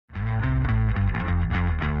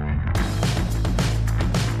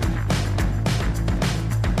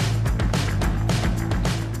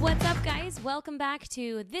welcome back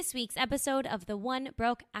to this week's episode of the One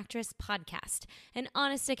Broke Actress podcast, an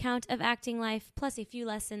honest account of acting life plus a few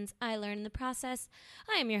lessons I learned in the process.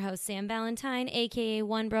 I am your host, Sam Valentine, aka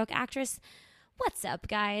One Broke Actress. What's up,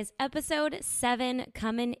 guys? Episode 7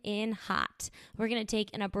 coming in hot. We're going to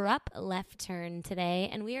take an abrupt left turn today,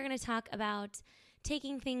 and we are going to talk about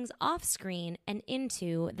taking things off screen and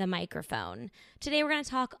into the microphone. Today we're going to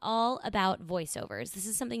talk all about voiceovers. This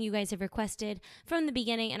is something you guys have requested from the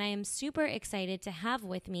beginning, and I am super excited to have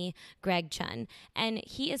with me Greg Chun. And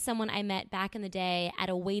he is someone I met back in the day at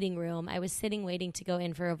a waiting room. I was sitting waiting to go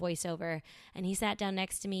in for a voiceover, and he sat down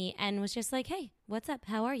next to me and was just like, "Hey, what's up?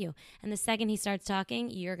 How are you?" And the second he starts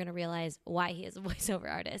talking, you're going to realize why he is a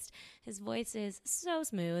voiceover artist. His voice is so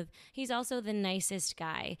smooth. He's also the nicest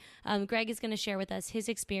guy. Greg is going to share with us his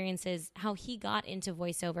experiences, how he got into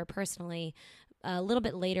voiceover personally a little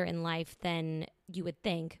bit later in life than you would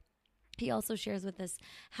think. He also shares with us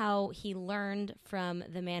how he learned from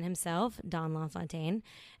the man himself, Don LaFontaine,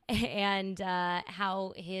 and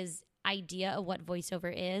how his idea of what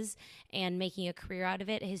voiceover is and making a career out of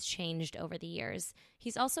it has changed over the years.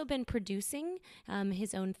 He's also been producing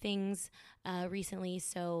his own things recently,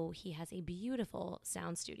 so he has a beautiful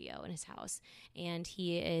sound studio in his house, and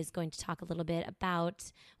he is going to talk a little bit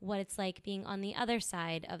about what it's like being on the other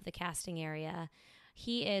side of the casting area.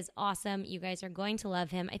 He is awesome. You guys are going to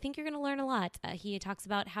love him. I think you're going to learn a lot. He talks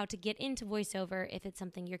about how to get into voiceover if it's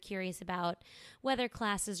something you're curious about, whether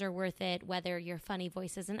classes are worth it, whether your funny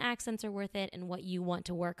voices and accents are worth it, and what you want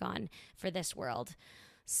to work on for this world.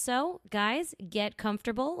 So, guys, get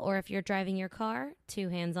comfortable, or if you're driving your car, 2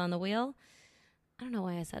 hands on the wheel. I don't know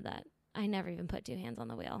why I said that. I never even put 2 hands on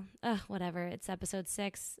the wheel. Whatever. It's episode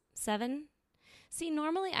 6, 7. See,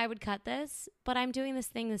 normally I would cut this, but I'm doing this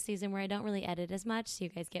thing this season where I don't really edit as much, so you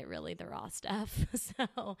guys get really the raw stuff.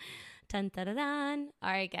 So, dun-dun-dun-dun.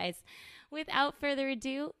 All right, guys. Without further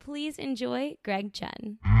ado, please enjoy Greg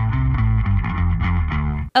Chun.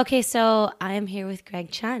 Okay, so I am here with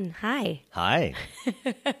Greg Chun. Hi. Hi.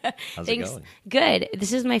 How's it going? Good.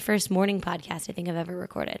 This is my first morning podcast I think I've ever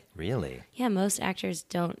recorded. Really? Yeah, most actors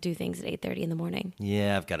don't do things at 8:30 in the morning.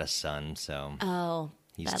 Yeah, I've got a son, so Oh,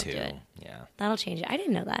 he's that'll 2. do it. Yeah. That'll change it. I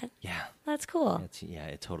didn't know that. Yeah. That's cool.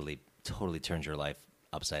 It totally turns your life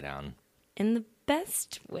upside down. In the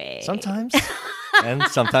best way. Sometimes. And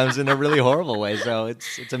sometimes in a really horrible way, so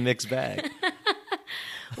it's a mixed bag.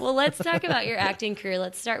 Well, let's talk about your acting career.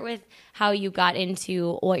 Let's start with how you got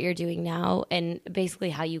into what you're doing now and basically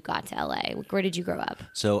how you got to LA. Where did you grow up?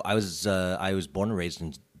 So I was born and raised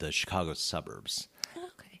in the Chicago suburbs.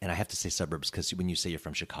 Okay. And I have to say suburbs because when you say you're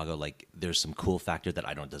from Chicago, like there's some cool factor that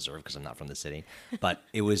I don't deserve because I'm not from the city. But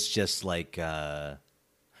it was just like,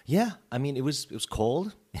 yeah, I mean, it was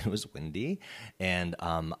cold, it was windy, and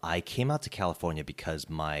I came out to California because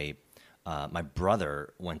my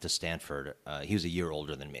brother went to Stanford. He was a year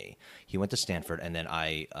older than me. He went to Stanford, and then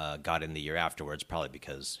I got in the year afterwards, probably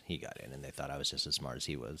because he got in, and they thought I was just as smart as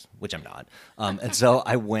he was, which I'm not. And so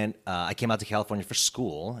I came out to California for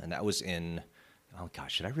school, and that was in, oh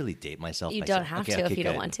gosh, should I really date myself? You don't have to if you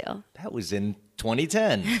don't want to. That was in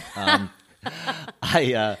 2010.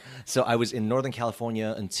 So I was in Northern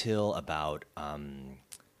California until about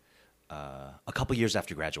a couple years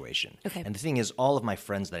after graduation. Okay. And the thing is, all of my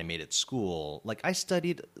friends that I made at school, like I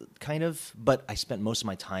studied kind of, but I spent most of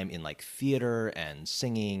my time in like theater and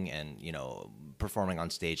singing and, performing on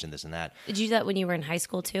stage and this and that. Did you do that when you were in high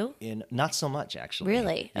school too? Not so much, actually.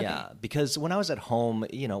 Really? Okay. Yeah, because when I was at home,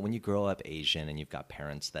 when you grow up Asian and you've got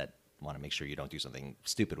parents that want to make sure you don't do something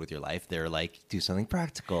stupid with your life, they're like, do something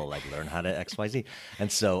practical, like learn how to XYZ.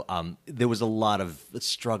 And so there was a lot of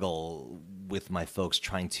struggle with my folks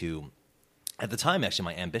trying to, at the time, actually,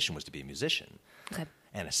 my ambition was to be a musician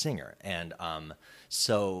and a singer. And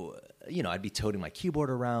so, I'd be toting my keyboard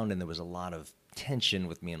around, and there was a lot of tension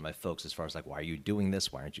with me and my folks as far as like, why are you doing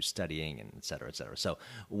this? Why aren't you studying? And et cetera, et cetera. So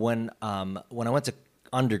when I went to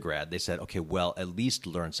undergrad, they said, okay, well, at least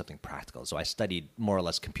learn something practical. So I studied more or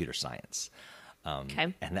less computer science.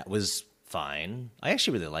 And that was fine. I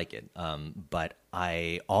actually really like it. But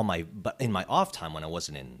in my off time when I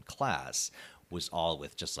wasn't in class was all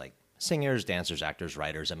with just like singers, dancers, actors,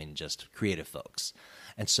 writers, just creative folks.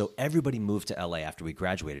 And so everybody moved to LA after we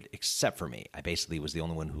graduated, except for me. I basically was the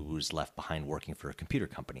only one who was left behind working for a computer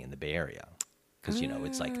company in the Bay Area. Because,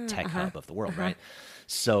 it's like tech hub of the world, right?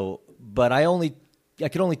 So, but I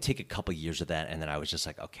could only take a couple years of that, and then I was just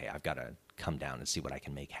like, okay, I've got to come down and see what I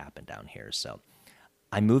can make happen down here. So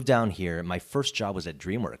I moved down here. My first job was at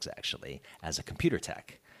DreamWorks, actually, as a computer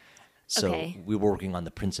tech. So we were working on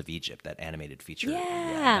The Prince of Egypt, that animated feature.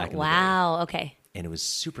 Yeah. Wow. Okay. and it was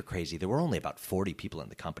super crazy. There were only about 40 people in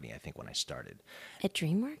the company, I think, when I started. At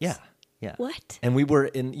DreamWorks? Yeah, yeah. What? And we were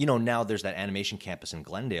in, now there's that animation campus in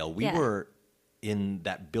Glendale. We Yeah. were in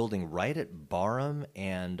that building right at Barham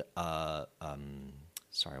and,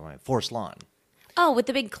 Forest Lawn. Oh, with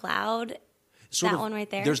the big cloud. Sort That of- one right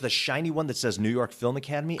there? There's the shiny one that says New York Film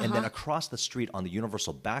Academy, and then across the street on the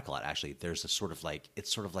Universal backlot, actually, there's a sort of like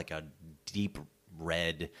a deep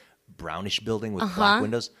red, brownish building with black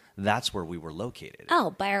windows. That's where we were located.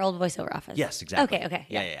 Oh, by our old voiceover office. Yes, exactly. Okay.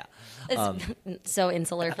 Yeah. It's so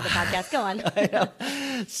insular for the podcast. Go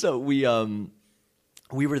on. So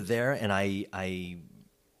we were there, and I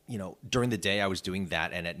during the day I was doing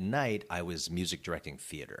that, and at night I was music directing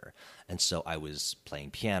theater, and so I was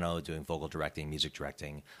playing piano, doing vocal directing, music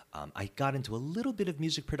directing. I got into a little bit of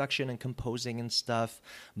music production and composing and stuff,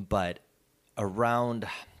 but around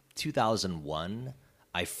 2001,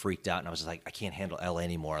 I freaked out, and I was just like, I can't handle LA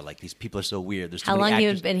anymore. Like, these people are so weird. There's too How many long you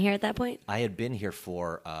actors. had been here at that point? I had been here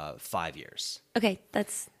for 5 years. Okay,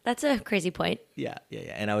 that's a crazy point. Yeah.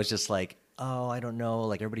 And I was just like, oh, I don't know.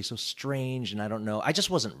 Like, everybody's so strange, and I don't know. I just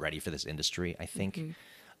wasn't ready for this industry, I think.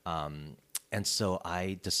 And so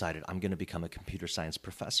I decided I'm going to become a computer science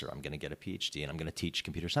professor. I'm going to get a PhD, and I'm going to teach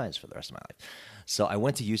computer science for the rest of my life. So I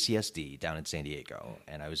went to UCSD down in San Diego,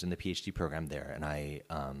 and I was in the PhD program there. And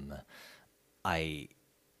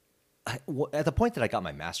at the point that I got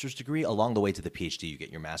my master's degree, along the way to the PhD, you get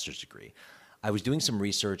your master's degree. I was doing some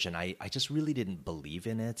research, and I just really didn't believe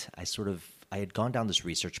in it. I had gone down this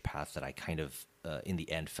research path that I kind of, in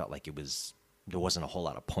the end, felt like there wasn't a whole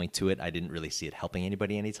lot of point to it. I didn't really see it helping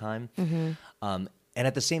anybody anytime. And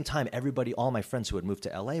at the same time, all my friends who had moved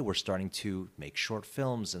to LA were starting to make short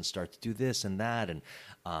films and start to do this and that. And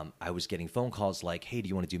I was getting phone calls like, hey, do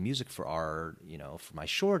you want to do music for for my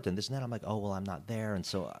short and this and that? I'm like, oh, well, I'm not there. And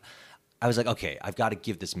so I was like, okay, I've got to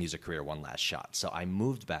give this music career one last shot. So I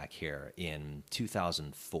moved back here in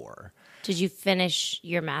 2004. Did you finish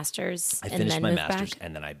your master's? I and finished then my move master's back?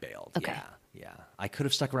 and then I bailed. Okay. Yeah. I could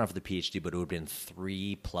have stuck around for the PhD, but it would have been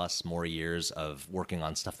 3+ more years of working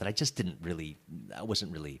on stuff that I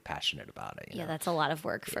wasn't really passionate about it. Yeah, that's a lot of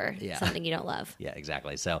work for something you don't love. Yeah,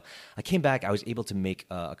 exactly. So I came back. I was able to make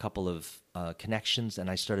a couple of connections,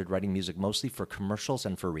 and I started writing music mostly for commercials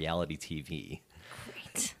and for reality TV.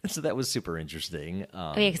 Great. So that was super interesting. Oh,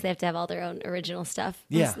 yeah, because they have to have all their own original stuff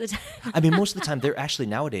most Yeah. of the time. I mean, most of the time, they're actually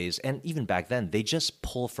nowadays, and even back then, they just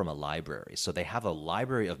pull from a library. So they have a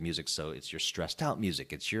library of music. So it's your stressed out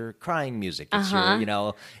music, it's your crying music, it's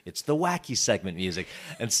your, it's the wacky segment music.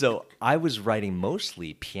 And so I was writing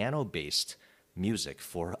mostly piano-based music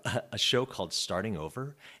for a show called Starting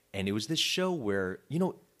Over. And it was this show where,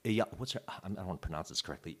 what's her, I don't want to pronounce this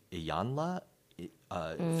correctly, Iyanla?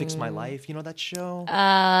 Fix My Life, you know that show?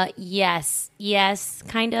 Yes,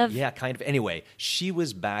 kind of. Yeah, kind of. Anyway, she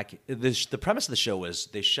was back. The premise of the show was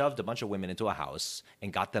they shoved a bunch of women into a house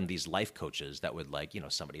and got them these life coaches that would, like,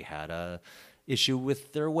 somebody had a issue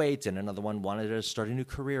with their weight and another one wanted to start a new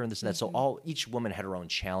career and this and that. So each woman had her own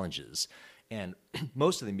challenges. And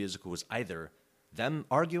most of the musical was either them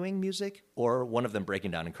arguing music or one of them breaking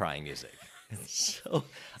down and crying music. So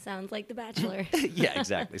Sounds like The Bachelor. yeah,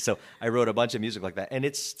 exactly. So I wrote a bunch of music like that. And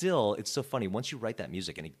it's so funny. Once you write that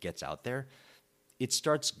music and it gets out there, it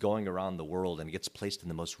starts going around the world and it gets placed in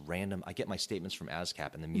the most random. I get my statements from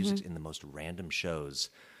ASCAP and the music's in the most random shows.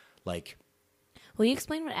 Like, Will you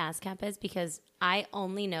explain what ASCAP is? Because I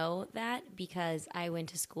only know that because I went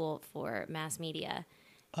to school for mass media.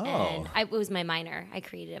 Oh. And it was my minor. I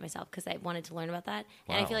created it myself because I wanted to learn about that.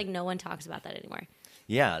 And I Wow. feel like no one talks about that anymore.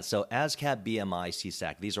 yeah. So ASCAP, BMI,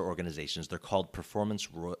 CSAC, these are organizations. They're called Performance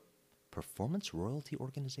Royalty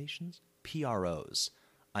Organizations? PROs.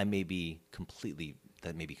 That may be completely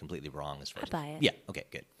wrong as far as. I buy it. Yeah. Okay.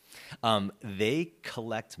 Good. They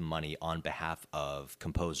collect money on behalf of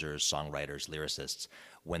composers, songwriters, lyricists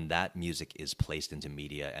when that music is placed into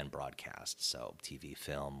media and broadcast. So TV,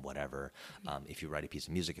 film, whatever. If you write a piece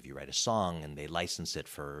of music, if you write a song and they license it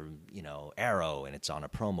for, Arrow and it's on a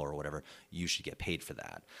promo or whatever, you should get paid for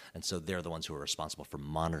that. And so they're the ones who are responsible for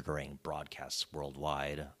monitoring broadcasts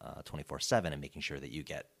worldwide 24/7 and making sure that you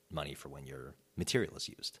get money for when your material is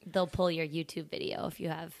used. They'll pull your YouTube video if you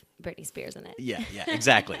have Britney Spears in it. Yeah,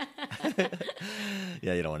 exactly.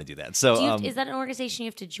 Yeah, you don't want to do that. So, Is that an organization you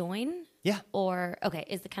have to join? yeah. Or, okay,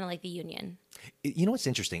 is it kind of like the union? You know what's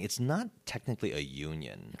interesting? It's not technically a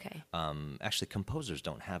union. Okay. Actually, composers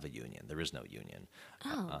don't have a union. There is no union.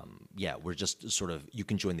 Oh. Yeah, we're just sort of, you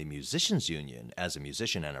can join the musicians union as a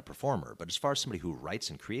musician and a performer. But as far as somebody who writes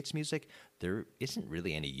and creates music, there isn't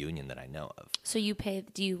really any union that I know of. So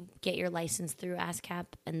do you get your license through ASCAP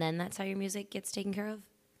and then that's how your music gets taken care of?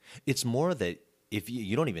 It's more that if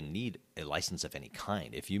you don't even need a license of any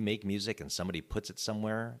kind. If you make music and somebody puts it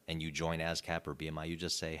somewhere and you join ASCAP or BMI, you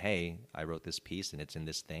just say, hey, I wrote this piece and it's in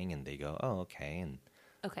this thing. And they go, oh, okay. And,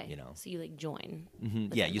 Okay. So you like join.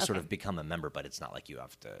 Yeah, you sort of become a member, but it's not like you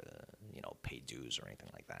have to, pay dues or anything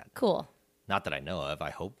like that. Cool. Not that I know of. I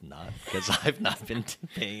hope not, because I've not been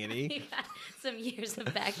paying any. You got some years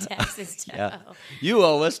of back taxes to Yeah. owe. You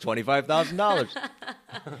owe us $25,000.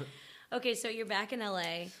 Okay, so you're back in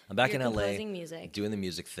LA. I'm back You're in LA. composing music. Doing the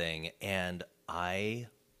music thing, and I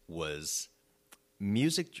was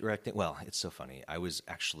music directing. Well, it's so funny. I was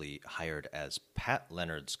actually hired as Pat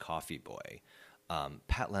Leonard's coffee boy.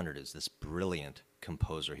 Pat Leonard is this brilliant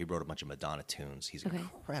composer. He wrote a bunch of Madonna tunes. He's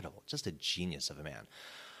incredible, just a genius of a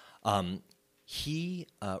man. He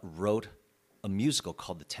wrote a musical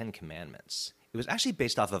called The Ten Commandments. It was actually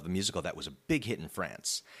based off of a musical that was a big hit in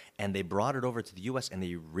France, and they brought it over to the U.S. and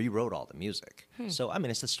they rewrote all the music. So, I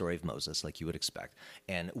mean, it's the story of Moses, like you would expect.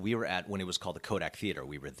 And we were when it was called the Kodak Theater,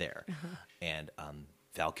 we were there. And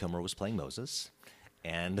Val Kilmer was playing Moses,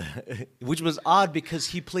 and which was odd because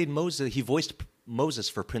he played Moses. He voiced Moses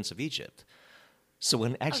for Prince of Egypt. So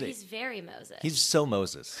when actually, he's very Moses. He's so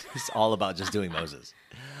Moses. He's all about just doing Moses.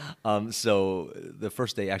 So the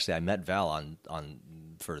first day, actually, I met Val on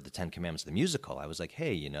for the Ten Commandments, the musical. I was like,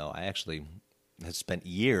 hey, I actually have spent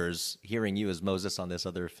years hearing you as Moses on this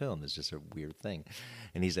other film. It's just a weird thing.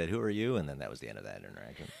 And he said, who are you? And then that was the end of that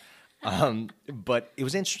interaction. But it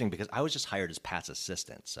was interesting because I was just hired as Pat's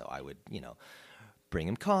assistant. So I would, bring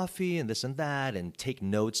him coffee and this and that and take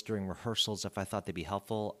notes during rehearsals if I thought they'd be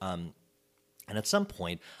helpful. And at some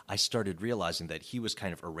point, I started realizing that he was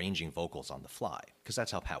kind of arranging vocals on the fly, because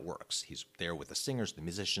that's how Pat works. He's there with the singers, the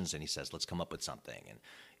musicians, and he says, let's come up with something. And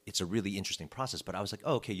it's a really interesting process. But I was like,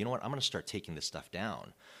 oh, okay, you know what? I'm going to start taking this stuff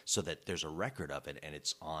down so that there's a record of it and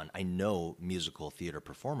it's on. I know musical theater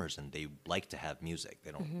performers, and they like to have music.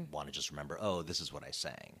 They don't want to just remember, oh, this is what I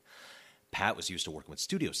sang. Pat was used to working with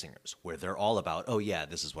studio singers where they're all about, oh, yeah,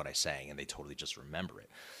 this is what I sang, and they totally just remember it.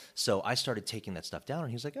 So I started taking that stuff down, and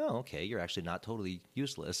he was like, oh, okay, you're actually not totally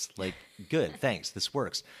useless. Like, good, thanks, this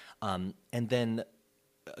works. And then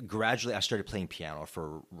gradually I started playing piano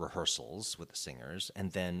for rehearsals with the singers.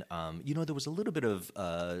 And then, there was a little bit of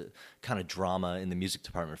kind of drama in the music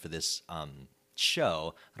department for this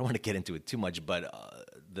show. I don't want to get into it too much, but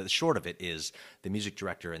the short of it is the music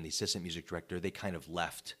director and the assistant music director, they kind of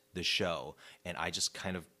left the show, and I just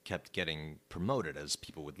kind of kept getting promoted as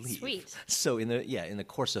people would leave. Sweet. So in the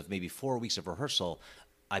course of maybe 4 weeks of rehearsal,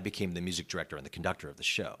 I became the music director and the conductor of the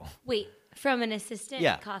show. Wait, from an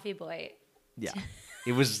assistant coffee boy. Yeah.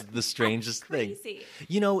 It was the strangest thing. Crazy.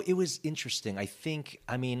 It was interesting. I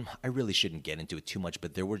really shouldn't get into it too much,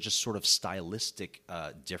 but there were just sort of stylistic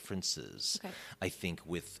differences, I think,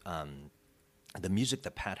 with the music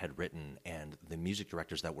that Pat had written and the music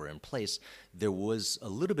directors that were in place. There was a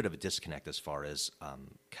little bit of a disconnect as far as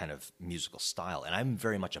kind of musical style. And I'm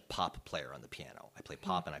very much a pop player on the piano. I play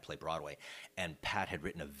pop and I play Broadway. And Pat had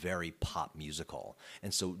written a very pop musical.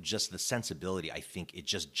 And so just the sensibility, I think it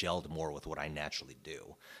just gelled more with what I naturally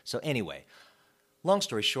do. So anyway, long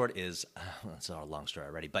story short is, it's a long story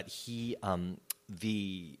already, but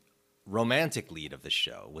the romantic lead of the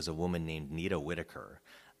show was a woman named Nita Whitaker.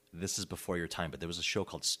 This is before your time, but there was a show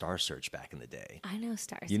called Star Search back in the day. I know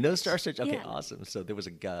Star Search. You know Star Search? Okay, Yeah. awesome. So there was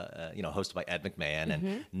a guy, hosted by Ed McMahon,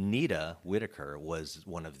 and Nita Whitaker was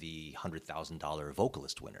one of the $100,000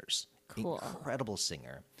 vocalist winners. Cool. Incredible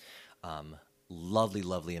singer. Lovely,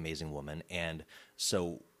 lovely, amazing woman. And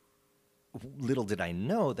so little did I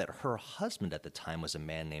know that her husband at the time was a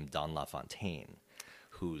man named Don LaFontaine,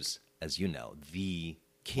 who's, as you know, the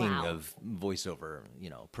king of voiceover,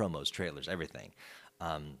 promos, trailers, everything.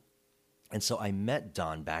 And so I met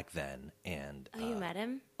Don back then, and you met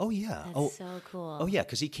him? oh yeah, That's so cool. Oh yeah,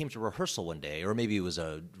 because he came to rehearsal one day, or maybe it was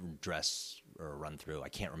a dress or a run through. I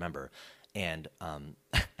can't remember. And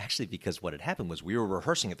actually, because what had happened was we were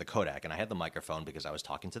rehearsing at the Kodak, and I had the microphone because I was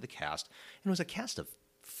talking to the cast, and it was a cast of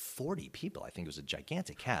 40 people. I think it was a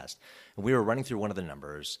gigantic cast, and we were running through one of the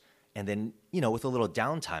numbers, and then with a little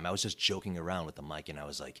downtime, I was just joking around with the mic, and I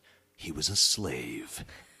was like, he was a slave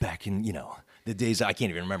back in, the days I can't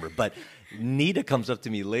even remember. But Nita comes up to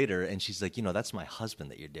me later and she's like, that's my husband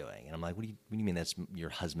that you're doing. And I'm like, what do you mean that's your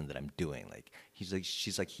husband that I'm doing? Like, she's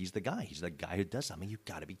like, he's the guy. He's the guy who does something. You've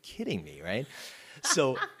got to be kidding me, right?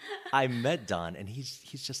 So I met Don, and he's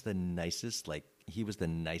just the nicest, he was the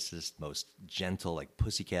nicest, most gentle,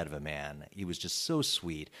 pussycat of a man. He was just so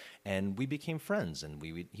sweet, and we became friends. And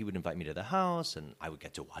he would invite me to the house, and I would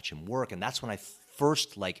get to watch him work. And that's when I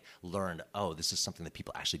first like learned, oh, this is something that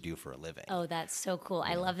people actually do for a living. Oh, that's so cool.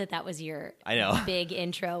 I love that was your I know. big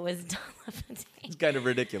intro was Don LaFontaine. It's kind of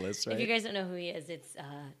ridiculous, right? If you guys don't know who he is, it's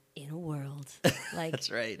In a World. Like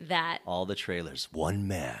That's right. That. All the trailers, one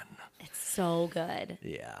man. It's so good.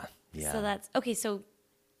 Yeah. Yeah. So that's okay. So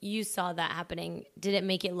you saw that happening. Did it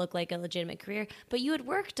make it look like a legitimate career? But you had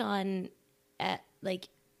worked on like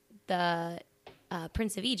the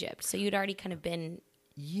Prince of Egypt, so you'd already kind of been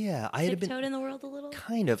I had been tiptoed in the world a little.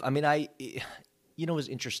 kind of. I mean, it was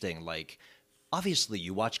interesting. Like, obviously,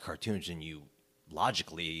 you watch cartoons and you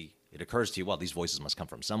logically it occurs to you, well, these voices must come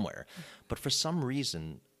from somewhere. But for some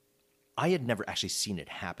reason, I had never actually seen it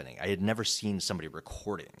happening. I had never seen somebody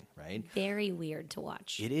recording, right? Very weird to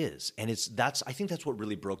watch. It is. And I think that's what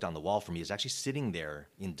really broke down the wall for me, is actually sitting there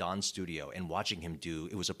in Don's studio and watching him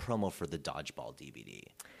it was a promo for the Dodgeball DVD.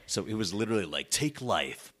 So it was literally like, take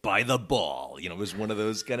life by the ball. It was one of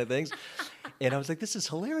those kind of things. And I was like, this is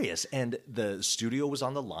hilarious. And the studio was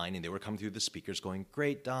on the line and they were coming through the speakers going,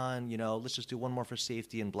 great, Don, let's just do one more for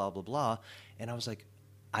safety and blah, blah, blah. And I was like,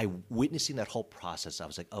 witnessing that whole process, I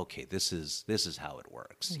was like, okay, this is how it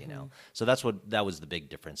works, So that was the big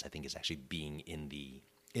difference, I think, is actually being in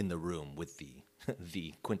the room with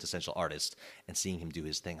the quintessential artist and seeing him do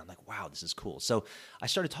his thing. I'm like, wow, this is cool. So I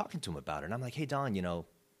started talking to him about it, and I'm like, hey, Don,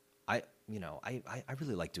 I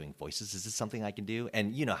really like doing voices. Is this something I can do?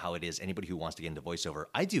 And you know how it is. Anybody who wants to get into voiceover,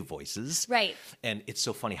 I do voices. Right. And it's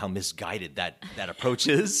so funny how misguided that approach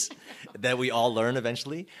is that we all learn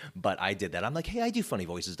eventually. But I did that. I'm like, hey, I do funny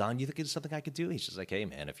voices, Don. You think it's something I could do? He's just like, hey,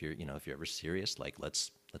 man, if you're ever serious, like,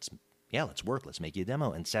 let's work. Let's make you a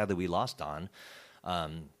demo. And sadly, we lost Don.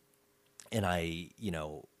 And I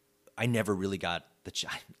never really got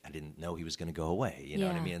I didn't know he was going to go away. You know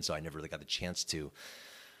what I mean? And so I never really got the chance to.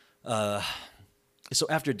 So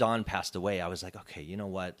after Don passed away, I was like, okay, you know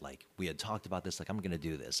what? Like, we had talked about this. Like, I'm going to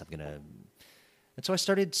do this. And so I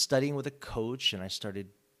started studying with a coach, and I started,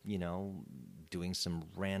 doing some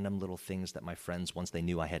random little things that my friends, once they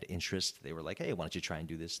knew I had interest, they were like, hey, why don't you try and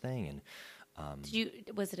do this thing?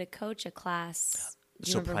 And was it a coach, a class?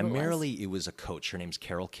 So primarily it was a coach. Her name's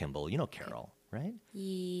Carol Kimball. You know Carol, right?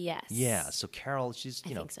 Yes. Yeah. So Carol, she's,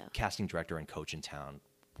 think so. casting director and coach in town.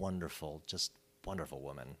 Wonderful, just wonderful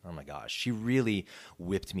woman. Oh my gosh. She really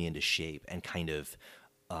whipped me into shape and kind of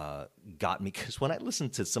got me, because when I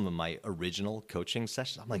listened to some of my original coaching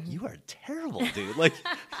sessions, I'm like, you are terrible, dude. Like,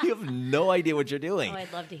 you have no idea what you're doing. Oh,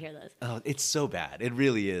 I'd love to hear those. Oh, it's so bad. It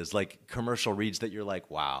really is. Like, commercial reads that you're like,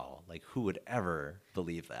 wow, like, who would ever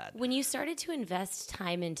believe that? When you started to invest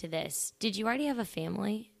time into this, did you already have a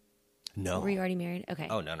family? No. Were you already married? Okay.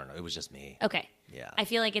 Oh, no. It was just me. Okay. Yeah. I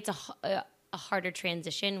feel like it's a harder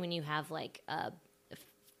transition when you have like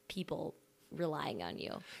people relying on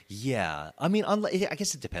you. Yeah. I mean, I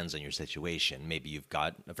guess it depends on your situation. Maybe you've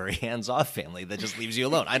got a very hands-off family that just leaves you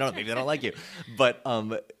alone. I don't know. Maybe they don't like you. But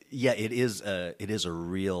yeah, it is a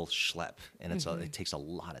real schlep, and it takes a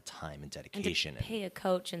lot of time and dedication. And to pay a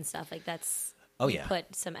coach and stuff like that's. Oh, you yeah.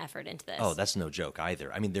 Put some effort into this. Oh, that's no joke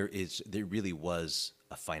either. I mean, there really was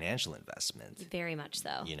a financial investment. Very much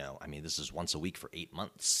so. I mean, this is once a week for 8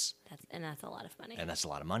 months. That's a lot of money. And that's a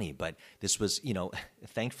lot of money. But this was,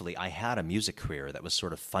 thankfully, I had a music career that was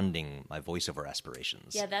sort of funding my voiceover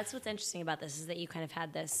aspirations. Yeah, that's what's interesting about this is that you kind of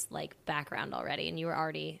had this like background already, and you were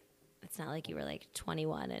already. It's not like you were like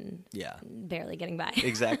 21 and barely getting by.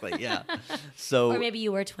 Exactly. Yeah. So. Or maybe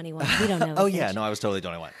you were 21. We don't know. Oh yeah, no, I was totally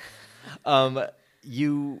 21.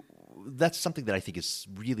 That's something that I think is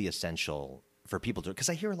really essential for people to, because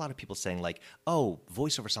I hear a lot of people saying like, oh,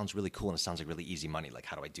 voiceover sounds really cool and it sounds like really easy money. Like,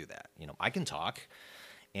 how do I do that? I can talk,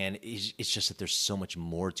 and it's just that there's so much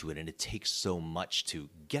more to it, and it takes so much to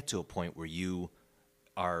get to a point where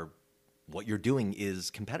what you're doing is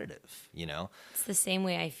competitive, It's the same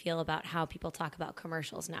way I feel about how people talk about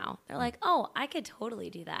commercials now. They're like, oh, I could totally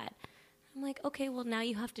do that. I'm like, okay, well, now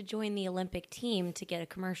you have to join the Olympic team to get a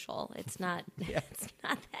commercial. It's not, it's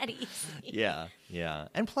not that easy. Yeah.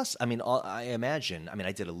 And plus, I mean,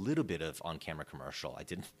 I did a little bit of on-camera commercial. I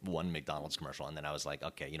did one McDonald's commercial, and then I was like,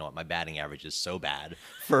 okay, you know what? My batting average is so bad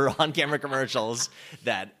for on-camera commercials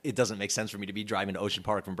that it doesn't make sense for me to be driving to Ocean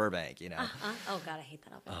Park from Burbank, Oh, God, I hate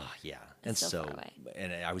that up. Oh, yeah. It's so far away.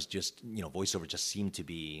 And I was just, voiceover just seemed to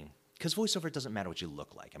be... Because voiceover, it doesn't matter what you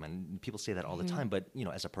look like. I mean, people say that all the time, but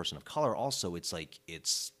as a person of color, also, it's like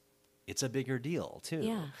it's a bigger deal too.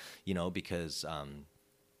 Yeah. Because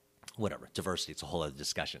whatever, diversity, it's a whole other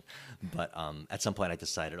discussion. But at some point, I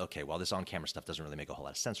decided, okay, well, this on-camera stuff doesn't really make a whole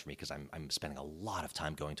lot of sense for me because I'm spending a lot of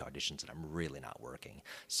time going to auditions and I'm really not working.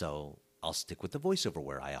 So I'll stick with the voiceover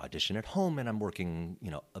where I audition at home and I'm working,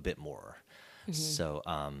 a bit more. So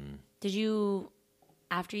did you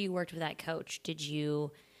after you worked with that coach, did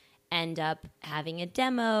you end up having a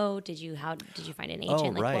demo? How did you find an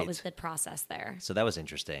agent? right. What was the process there? So that was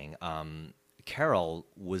interesting. Carol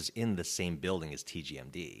was in the same building as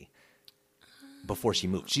TGMD before she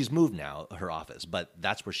moved. She's moved now, her office, but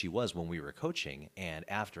that's where she was when we were coaching. And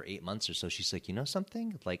after 8 months or so, she's like, you know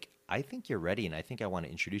something? Like, I think you're ready, and I think I want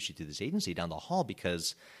to introduce you to this agency down the hall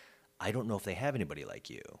because I don't know if they have anybody like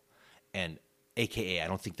you. And AKA, I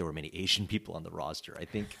don't think there were many Asian people on the roster. I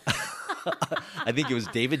think I think it was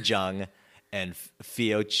David Jung and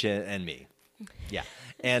Fio Chin and me. Yeah.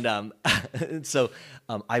 And and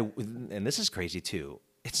this is crazy too.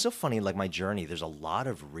 It's so funny, like my journey, there's a lot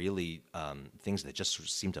of really things that just sort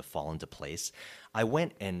of seem to fall into place. I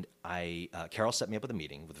went and Carol set me up with a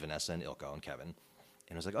meeting with Vanessa and Ilko and Kevin.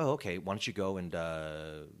 And I was like, oh, okay, why don't you go and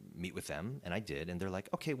meet with them? And I did. And they're like,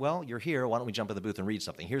 okay, well, you're here. Why don't we jump in the booth and read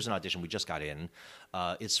something? Here's an audition we just got in.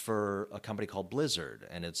 It's for a company called Blizzard,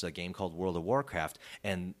 and it's a game called World of Warcraft.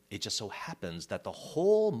 And it just so happens that the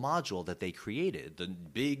whole module that they created, the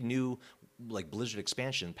big new like Blizzard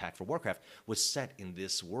expansion pack for Warcraft, was set in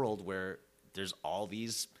this world where there's all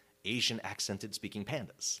these Asian accented speaking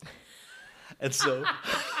pandas. And so...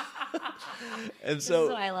 This is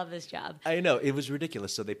why I love this job. I know. It was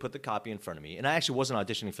ridiculous. So they put the copy in front of me. And I actually wasn't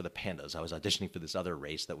auditioning for the pandas. I was auditioning for this other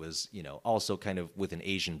race that was, also kind of with an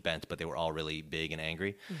Asian bent, but they were all really big and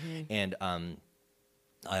angry. Mm-hmm. And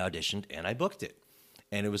I auditioned and I booked it.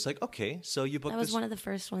 And it was like, okay, so you booked this. That was one of the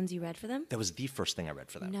first ones you read for them? That was the first thing I read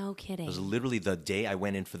for them. No kidding. It was literally the day I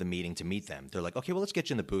went in for the meeting to meet them. They're like, okay, well, let's get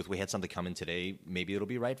you in the booth. We had something come in today. Maybe it'll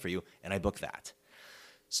be right for you. And I booked that.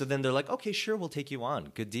 So then they're like, okay, sure, we'll take you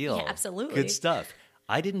on. Good deal. Yeah, absolutely. Good stuff.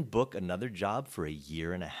 I didn't book another job for 1.5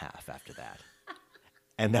 years after that.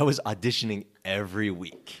 And that was auditioning every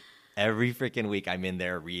week. Every freaking week I'm in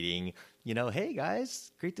there reading, hey,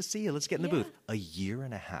 guys, great to see you. Let's get in the booth. 1.5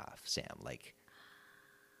 years, Sam. Like,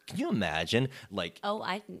 can you imagine? Like,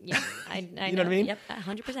 I you know what I mean? Yep,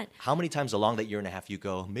 100%. How many times along that 1.5 years you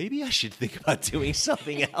go, maybe I should think about doing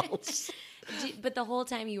something else? But the whole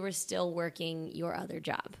time you were still working your other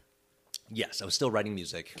job. Yes, I was still writing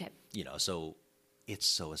music. Okay. So it's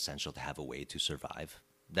so essential to have a way to survive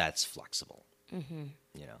that's flexible. Mm-hmm.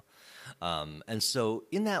 And so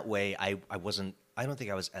in that way, I don't think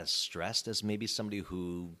I was as stressed as maybe somebody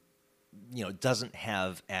who, doesn't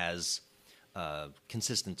have as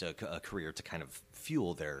consistent a career to kind of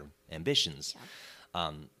fuel their ambitions.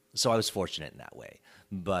 Yeah. So I was fortunate in that way.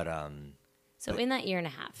 But in that 1.5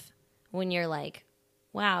 years, when you're like,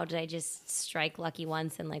 wow, did I just strike lucky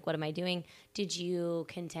once and like, what am I doing? Did you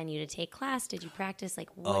continue to take class? Did you practice? Like,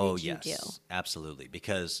 what did you do? Absolutely.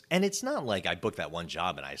 And it's not like I booked that one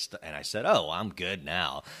job and I said, oh, I'm good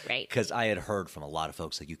now. Right. Because I had heard from a lot of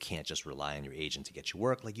folks, like, you can't just rely on your agent to get you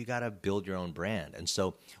work. Like, you got to build your own brand. And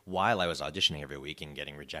so while I was auditioning every week and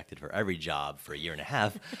getting rejected for every job for 1.5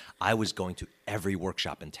 years, I was going to every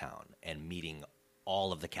workshop in town and meeting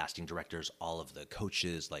all of the casting directors, all of the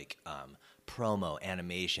coaches, like promo,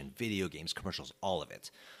 animation, video games, commercials, all of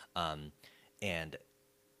it. And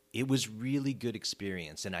it was really good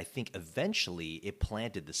experience. And I think eventually it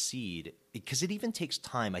planted the seed, because it even takes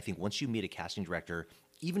time. I think once you meet a casting director,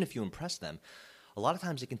 even if you impress them, a lot of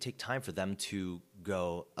times it can take time for them to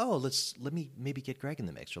go, oh, let me maybe get Greg in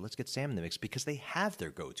the mix, or let's get Sam in the mix, because they have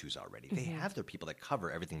their go-tos already. Mm-hmm. They have their people that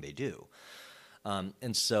cover everything they do.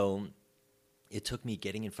 And so it took me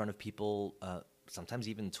getting in front of people, sometimes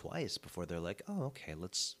even twice, before they're like, "Oh, okay,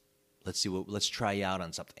 let's try you out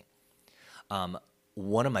on something."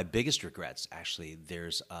 One of my biggest regrets, actually, there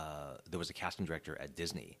was a casting director at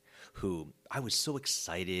Disney who I was so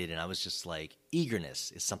excited, and I was just like,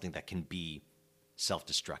 eagerness is something that can be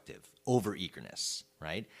self-destructive. Over eagerness,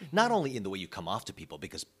 right? Mm-hmm. Not only in the way you come off to people,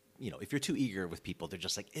 because if you're too eager with people, they're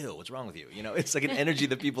just like, "Ew, what's wrong with you?" It's like an energy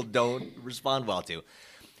that people don't respond well to.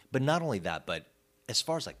 But not only that, but as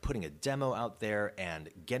far as like putting a demo out there and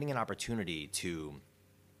getting an opportunity to,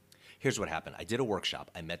 here's what happened. I did a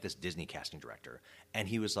workshop. I met this Disney casting director, and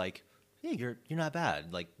he was like, "Hey, you're not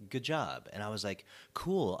bad. Like, good job." And I was like,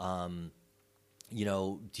 "Cool.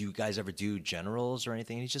 Do you guys ever do generals or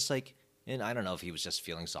anything?" And he's just like, and I don't know if he was just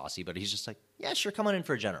feeling saucy, but he's just like, "Yeah, sure, come on in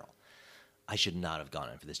for a general." I should not have gone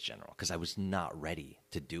in for this general because I was not ready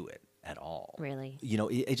to do it at all. Really?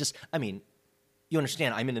 You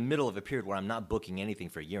understand, I'm in the middle of a period where I'm not booking anything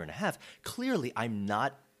for 1.5 years. Clearly,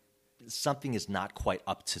 something is not quite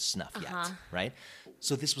up to snuff yet, right?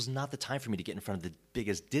 So this was not the time for me to get in front of the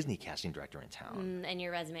biggest Disney casting director in town. And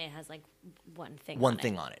your resume has like one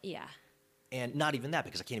thing on it. Yeah. And not even that,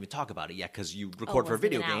 because I can't even talk about it yet, because you record for a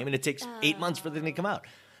video game and it takes 8 months for the thing to come out.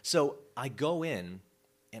 So I go in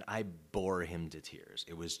and I bore him to tears.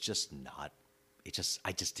 It was just not.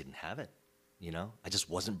 I just didn't have it. I just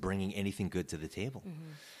wasn't bringing anything good to the table.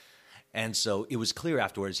 Mm-hmm. And so it was clear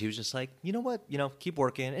afterwards. He was just like, you know what? Keep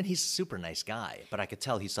working. And he's a super nice guy. But I could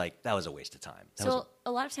tell he's like, that was a waste of time.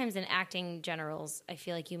 A lot of times in acting generals, I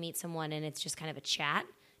feel like you meet someone and it's just kind of a chat.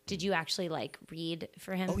 Did you actually read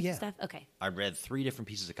for him stuff? Okay. I read 3 different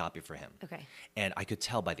pieces of copy for him. Okay. And I could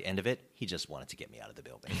tell by the end of it, he just wanted to get me out of the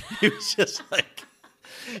building. He's just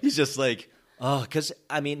like, oh, because,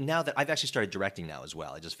 now that I've actually started directing now as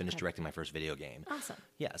well. I just finished directing my first video game. Awesome.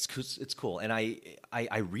 Yeah, it's cool. And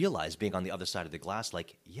I realized being on the other side of the glass,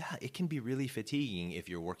 it can be really fatiguing if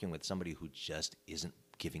you're working with somebody who just isn't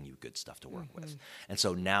giving you good stuff to work with. And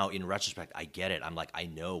so now, in retrospect, I get it. I'm like, I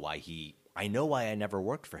know why I never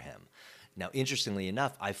worked for him. Now, interestingly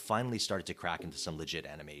enough, I finally started to crack into some legit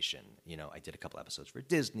animation. I did a couple episodes for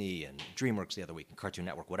Disney and DreamWorks the other week and Cartoon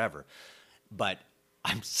Network, whatever. But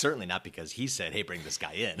I'm certainly not because he said, hey, bring this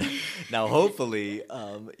guy in. Now, hopefully,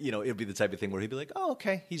 it'll be the type of thing where he'd be like, oh,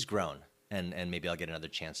 okay, he's grown. And maybe I'll get another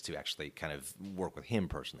chance to actually kind of work with him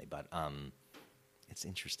personally. But it's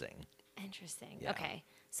interesting. Interesting. Yeah. Okay.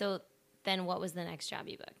 So then what was the next job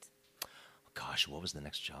you booked? Gosh, what was the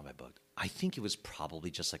next job I booked? I think it was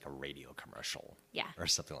probably just like a radio commercial. Yeah. Or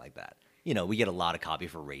something like that. We get a lot of copy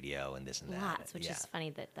for radio and this and that. Lots, which is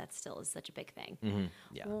funny that still is such a big thing. Mm-hmm.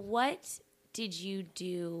 Yeah. What did you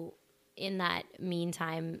do in that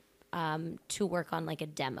meantime to work on a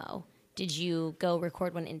demo? Did you go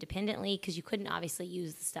record one independently? Because you couldn't obviously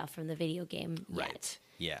use the stuff from the video game yet. Right.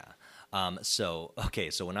 Yeah. So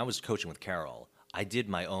when I was coaching with Carol, I did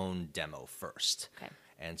my own demo first. Okay.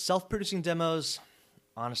 And self-producing demos,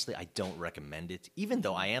 honestly, I don't recommend it. Even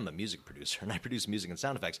though I am a music producer and I produce music and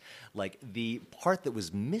sound effects, the part that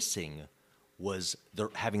was missing was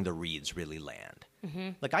having the reeds really land.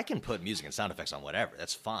 Mm-hmm. I can put music and sound effects on whatever.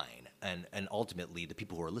 That's fine. And ultimately, the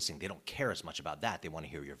people who are listening, they don't care as much about that. They want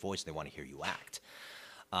to hear your voice. They want to hear you act.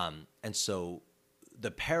 And so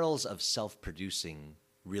the perils of self-producing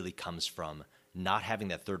really comes from not having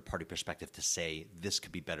that third-party perspective to say, this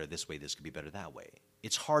could be better this way, this could be better that way.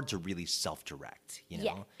 It's hard to really self-direct,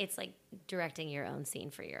 Yeah, it's like directing your own scene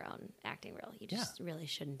for your own acting role. You just really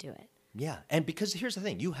shouldn't do it. Yeah, and because here's the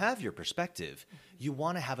thing, you have your perspective. You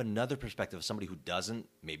want to have another perspective of somebody who doesn't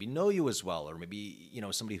maybe know you as well, or maybe,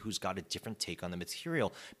 somebody who's got a different take on the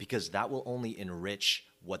material, because that will only enrich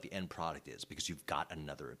what the end product is, because you've got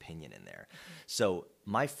another opinion in there. Mm-hmm. So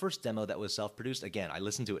my first demo that was self-produced, again, I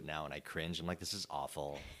listen to it now and I cringe. I'm like, this is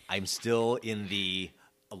awful. I'm still in the,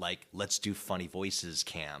 let's do funny voices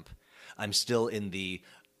camp. I'm still in the,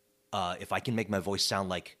 if I can make my voice sound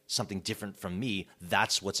like something different from me,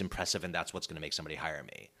 that's what's impressive and that's what's going to make somebody hire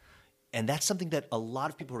me. And that's something that a lot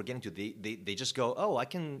of people are getting to. They just go, oh, I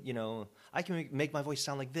can make my voice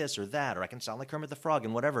sound like this or that, or I can sound like Kermit the Frog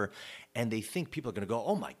and whatever. And they think people are going to go,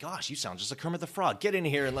 oh my gosh, you sound just like Kermit the Frog. Get in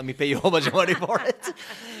here and let me pay you a whole bunch of money for it.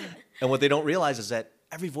 And what they don't realize is that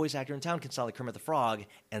every voice actor in town can sound like Kermit the Frog,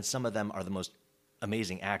 and some of them are the most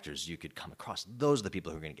amazing actors you could come across. Those are the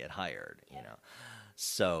people who are going to get hired,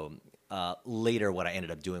 So later, what I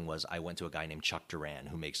ended up doing was I went to a guy named Chuck Duran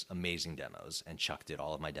who makes amazing demos, and Chuck did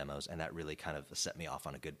all of my demos, and that really kind of set me off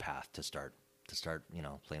on a good path to start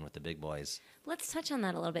playing with the big boys. Let's touch on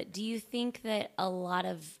that a little bit. Do you think that a lot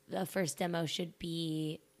of the first demo should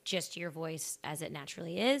be just your voice as it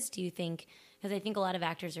naturally is? Do you think, because I think a lot of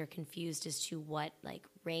actors are confused as to what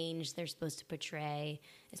range they're supposed to portray,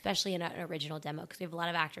 especially in an original demo, because we have a lot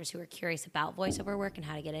of actors who are curious about voiceover work and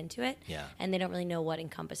how to get into it, and they don't really know what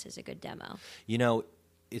encompasses a good demo.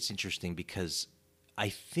 It's interesting because I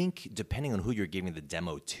think depending on who you're giving the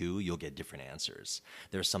demo to, you'll get different answers.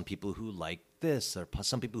 There are some people who like this, or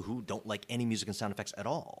some people who don't like any music and sound effects at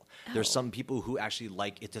all. Oh. There's some people who actually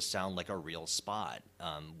like it to sound like a real spot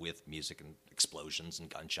with music and explosions and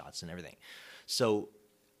gunshots and everything. So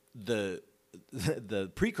the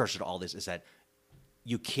precursor to all this is that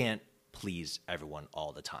you can't please everyone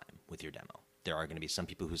all the time with your demo. There are going to be some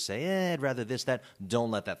people who say, I'd rather this, that.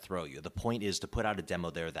 Don't let that throw you. The point is to put out a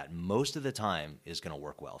demo there that most of the time is going to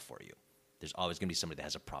work well for you. There's always going to be somebody that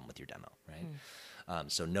has a problem with your demo,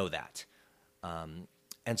 right? So know that.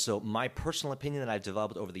 And so my personal opinion that I've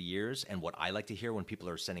developed over the years, and what I like to hear when people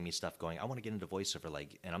are sending me stuff going, I want to get into voiceover,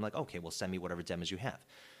 and I'm like, okay, well, send me whatever demos you have.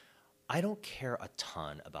 I don't care a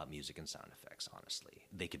ton about music and sound effects, honestly.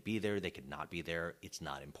 They could be there, they could not be there. It's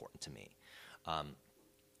not important to me.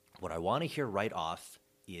 What I want to hear right off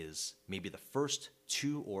is maybe the first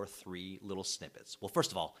 2 or 3 little snippets. Well,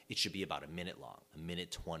 first of all, it should be about a minute long,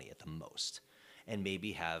 1:20 at the most, and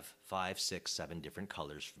maybe have 5, 6, 7 different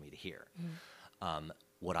colors for me to hear.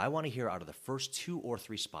 what I want to hear out of the first 2 or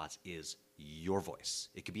 3 spots is your voice.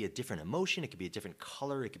 It could be a different emotion, it could be a different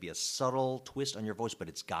color, it could be a subtle twist on your voice, but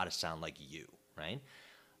it's got to sound like you, right?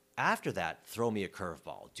 After that, throw me a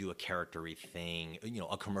curveball. Do a character-y thing,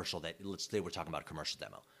 a commercial that, let's say we're talking about a commercial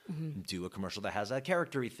demo. Do a commercial that has a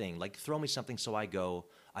character-y thing. Like, throw me something so I go,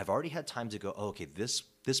 I've already had time to go, oh, okay, this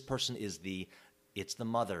person is it's the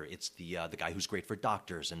mother, it's the guy who's great for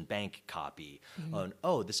doctors and bank copy. And,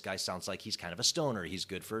 this guy sounds like he's kind of a stoner. He's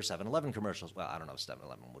good for 7-Eleven commercials. Well, I don't know if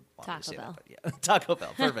 7-Eleven would want me to say that, but yeah. Taco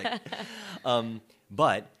Bell, perfect.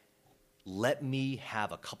 But let me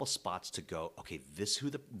have a couple spots to go, okay, this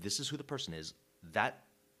is who the person is. That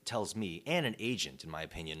tells me, and an agent, in my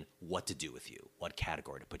opinion, what to do with you, what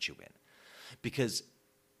category to put you in. Because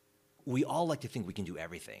we all like to think we can do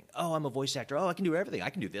everything. Oh, I'm a voice actor. Oh, I can do everything. I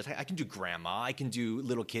can do this. I can do grandma. I can do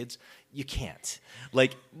little kids. You can't.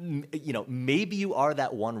 Like, maybe you are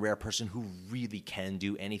that one rare person who really can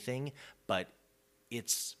do anything, but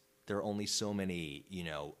there are only so many,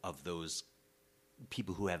 of those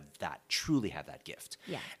people who truly have that gift.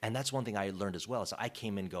 Yeah. And that's one thing I learned as well. So I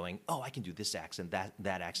came in going, oh, I can do this accent, that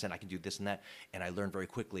accent, I can do this and that. And I learned very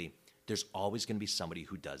quickly, there's always going to be somebody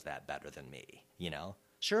who does that better than me,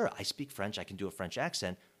 Sure, I speak French, I can do a French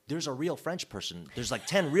accent. There's a real French person. There's like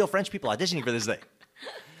 10 real French people auditioning for this thing.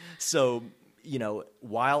 So,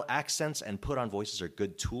 while accents and put on voices are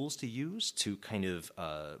good tools to use to kind of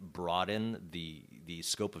broaden the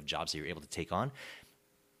scope of jobs that you're able to take on,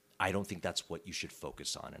 I don't think that's what you should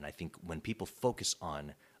focus on. And I think when people focus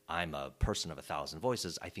on, I'm a person of 1,000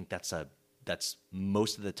 voices, I think that's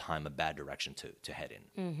most of the time a bad direction to head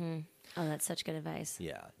in. Mm-hmm. Oh, that's such good advice.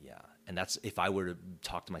 Yeah. And that's, if I were to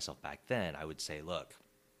talk to myself back then, I would say, look,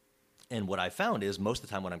 and what I found is most of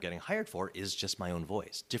the time what I'm getting hired for is just my own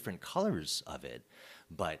voice, different colors of it,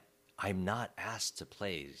 but I'm not asked to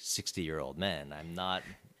play 60-year-old men. I'm not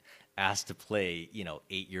asked to play,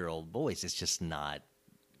 8-year-old boys. It's just not.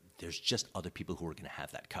 There's just other people who are going to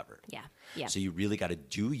have that covered. Yeah. So you really got to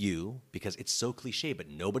do you, because it's so cliche, but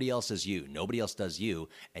nobody else is you. Nobody else does you.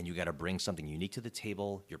 And you got to bring something unique to the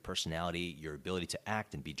table, your personality, your ability to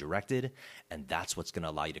act and be directed. And that's what's going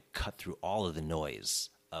to allow you to cut through all of the noise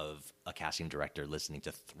of a casting director listening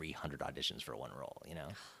to 300 auditions for one role,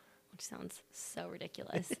 Which sounds so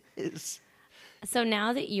ridiculous. It is. So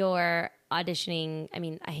now that you're auditioning, I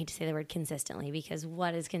mean, I hate to say the word consistently, because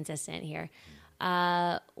what is consistent here?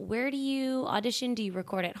 Where do you audition? Do you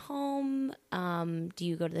record at home? Do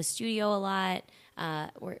you go to the studio a lot?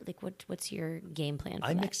 What's your game plan for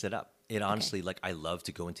I that? mix it up. It honestly, I love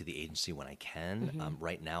to go into the agency when I can. Mm-hmm.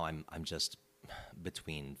 Right now, I'm just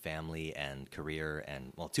between family and career,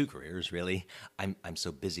 and 2 careers really. I'm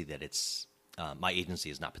so busy that it's my agency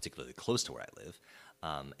is not particularly close to where I live,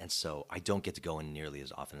 and so I don't get to go in nearly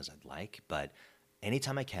as often as I'd like, but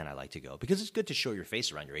anytime I can, I like to go, because it's good to show your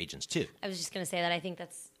face around your agents too. I was just going to say that I think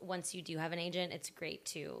that's, once you do have an agent, it's great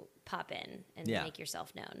to pop in and make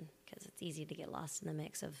yourself known, because it's easy to get lost in the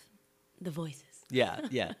mix of the voices.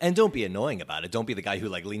 Yeah. And don't be annoying about it. Don't be the guy who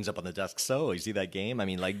leans up on the desk. So, you see that game? I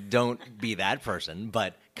mean, don't be that person,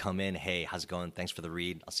 but come in. Hey, how's it going? Thanks for the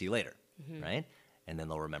read. I'll see you later. Mm-hmm. Right? And then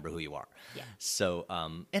they'll remember who you are. Yeah. So,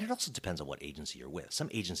 and it also depends on what agency you're with. Some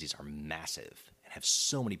agencies are massive and have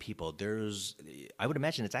so many people. I would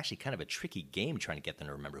imagine it's actually kind of a tricky game trying to get them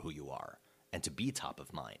to remember who you are and to be top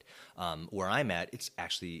of mind. Where I'm at, it's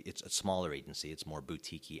a smaller agency. It's more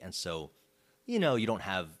boutique-y. And so, you don't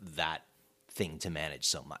have that thing to manage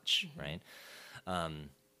so much, right?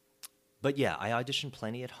 But yeah, I audition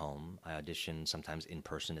plenty at home. I audition sometimes in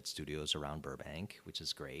person at studios around Burbank, which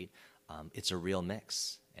is great. It's a real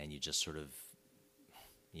mix, and you just sort of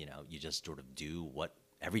do what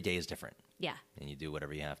every day is different. Yeah. And you do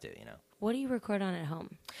whatever you have to, What do you record on at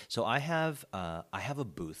home? So I have a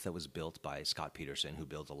booth that was built by Scott Peterson, who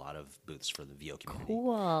builds a lot of booths for the VO community.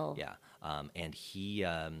 Cool. Yeah. And he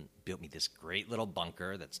built me this great little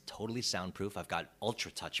bunker that's totally soundproof. I've got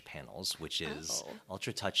Ultra Touch panels, which is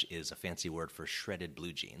Ultra Touch is a fancy word for shredded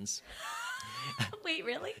blue jeans. Wait,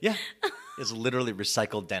 really? Yeah. It's literally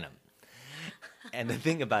recycled denim. And the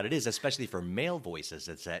thing about it is, especially for male voices,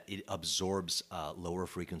 it's that it absorbs lower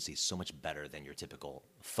frequencies so much better than your typical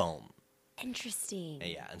foam. Interesting.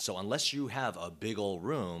 Yeah, and so unless you have a big old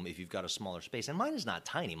room, if you've got a smaller space, and mine is not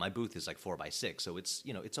tiny, my booth is 4x6, so it's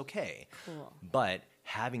it's okay. Cool. But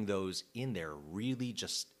having those in there really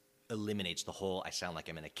just eliminates the whole I sound like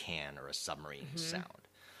I'm in a can or a submarine sound.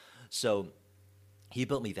 So He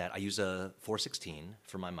built me that. I use a 416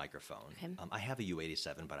 for my microphone. Okay. I have a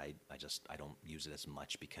U87, but I don't use it as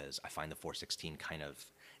much because I find the 416 kind of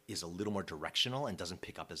is a little more directional and doesn't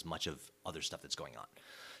pick up as much of other stuff that's going on.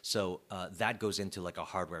 So that goes into like a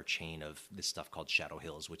hardware chain of this stuff called Shadow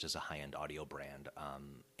Hills, which is a high-end audio brand.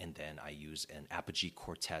 And then I use an Apogee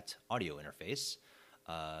Quartet audio interface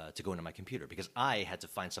to go into my computer because I had to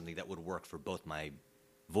find something that would work for both my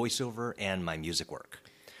voiceover and my music work.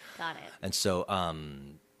 Got it. And so,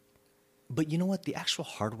 but you know what? The actual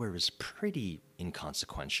hardware is pretty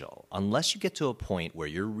inconsequential. Unless you get to a point where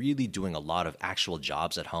you're really doing a lot of actual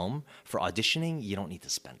jobs at home, for auditioning, you don't need to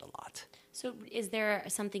spend a lot. So is there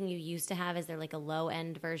something you used to have? Is there like a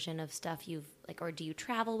low-end version of stuff you've like, or do you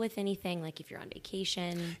travel with anything? Like if you're on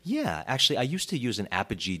vacation? Yeah, actually, I used to use an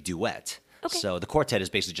Apogee Duet. Okay. So the Quartet is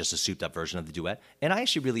basically just a souped-up version of the Duet. And I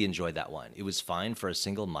actually really enjoyed that one. It was fine for a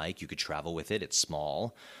single mic. You could travel with it. It's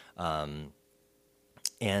small.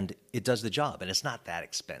 And it does the job, and it's not that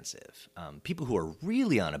expensive. People who are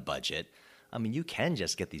really on a budget, I mean, you can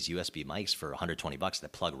just get these USB mics for $120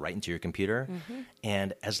 that plug right into your computer. Mm-hmm.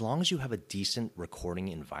 And as long as you have a decent recording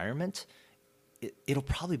environment, it'll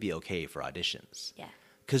probably be okay for auditions. Yeah.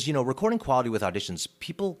 Because, you know, recording quality with auditions,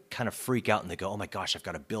 people kind of freak out and they go, oh my gosh, I've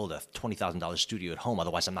got to build a $20,000 studio at home,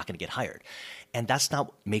 otherwise I'm not going to get hired. And that's not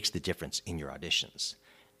what makes the difference in your auditions.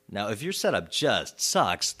 Now, if your setup just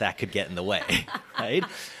sucks, that could get in the way, right?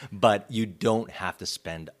 But you don't have to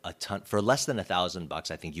spend a ton. For less than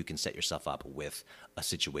 $1,000, I think you can set yourself up with a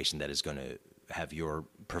situation that is going to have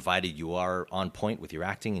provided you are on point with your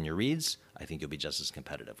acting and your reads, I think you'll be just as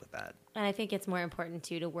competitive with that. And I think it's more important,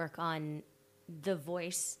 too, to work on the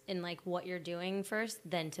voice and, like, what you're doing first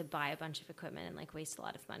than to buy a bunch of equipment and, like, waste a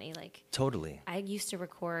lot of money. Like, Totally. I used to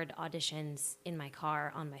record auditions in my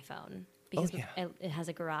car on my phone. Because it has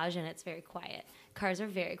a garage and it's very quiet. Cars are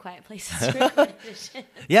very quiet places to record auditions.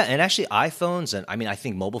 Yeah, and actually iPhones, and I mean, I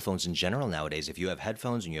think mobile phones in general nowadays, if you have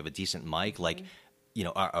headphones and you have a decent mic, like, you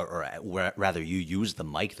know, or rather you use the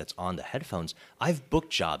mic that's on the headphones, I've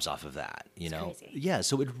booked jobs off of that, you know? Crazy. Yeah,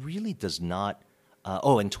 so it really does not...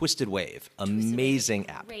 and Twisted Wave, amazing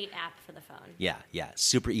app. Great app for the phone. Yeah,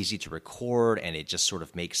 super easy to record, and it just sort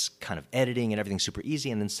of makes kind of editing and everything super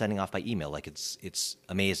easy, and then sending off by email, like it's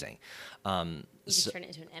amazing. You can turn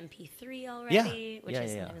it into an MP3 already, which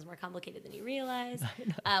is sometimes more complicated than you realize.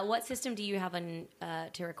 What system do you have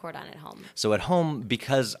to record on at home? So at home,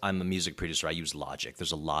 because I'm a music producer, I use Logic.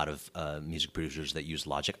 There's a lot of music producers that use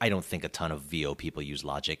Logic. I don't think a ton of VO people use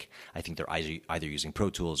Logic. I think they're either using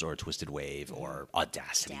Pro Tools or Twisted Wave or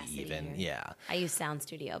Audacity even. Yeah. I use Sound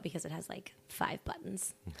Studio because it has like 5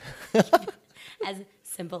 buttons. As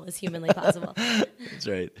simple as humanly possible. That's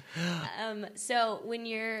right. So when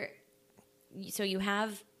you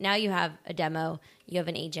have a demo, you have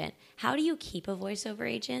an agent. How do you keep a voiceover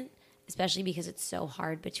agent? Especially because it's so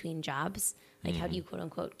hard between jobs. Like how do you quote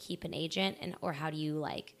unquote keep an agent or how do you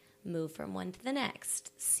like move from one to the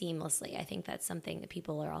next seamlessly? I think that's something that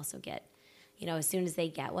people are also get, you know, as soon as they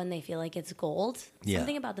get one, they feel like it's gold. Yeah.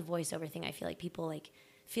 Something about the voiceover thing, I feel like people like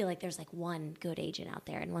feel like there's like one good agent out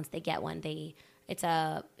there. And once they get one, it's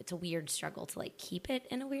a weird struggle to like keep it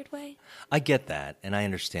in a weird way. I get that, and I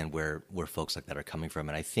understand where folks like that are coming from.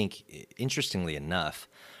 And I think, interestingly enough,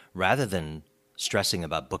 rather than stressing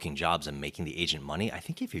about booking jobs and making the agent money, I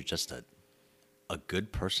think if you're just a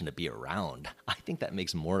good person to be around, I think that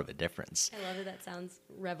makes more of a difference. I love it. That sounds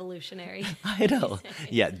revolutionary. I know.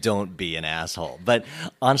 Yeah, don't be an asshole. But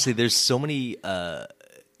honestly, there's so many...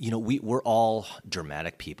 we're all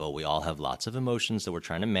dramatic people. We all have lots of emotions that we're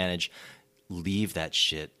trying to manage. Leave that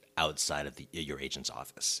shit outside of your agent's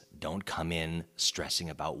office. Don't come in stressing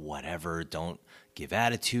about whatever. Don't give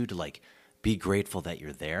attitude. Like, be grateful that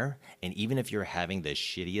you're there. And even if you're having the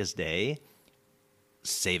shittiest day,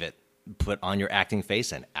 save it. Put on your acting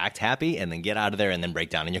face and act happy, and then get out of there and then break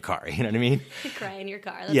down in your car. You know what I mean? Cry in your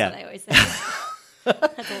car. That's what I always say.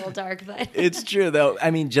 That's a little dark, but it's true though. I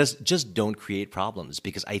mean, just don't create problems,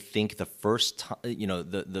 because I think the first,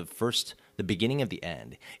 the beginning of the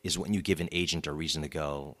end is when you give an agent a reason to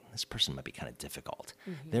go, this person might be kind of difficult.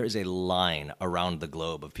 Mm-hmm. There is a line around the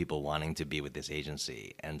globe of people wanting to be with this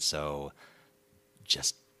agency, and so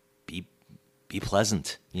just be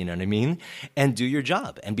pleasant, you know what I mean? And do your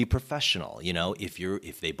job and be professional. You know,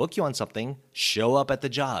 if they book you on something, show up at the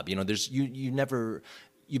job. You know,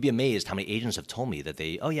 you'd be amazed how many agents have told me that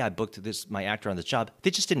I booked my actor on this job.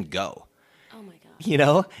 They just didn't go. Oh my God. You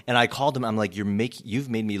know? And I called them. I'm like, you've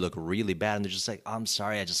made me look really bad. And they're just like, oh, I'm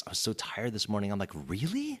sorry. I was so tired this morning. I'm like,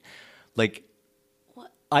 really? Like,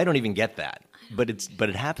 what? I don't even get that, but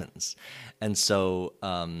it happens. And so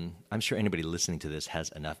I'm sure anybody listening to this has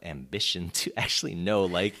enough ambition to actually know,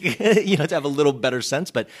 like, to have a little better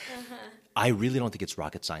sense. But I really don't think it's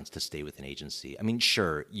rocket science to stay with an agency. I mean,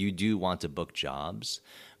 sure, you do want to book jobs,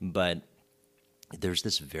 but there's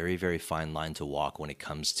this very, very fine line to walk when it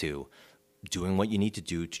comes to doing what you need to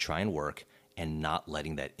do to try and work and not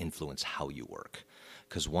letting that influence how you work.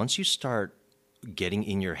 Because once you start getting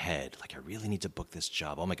in your head, like, I really need to book this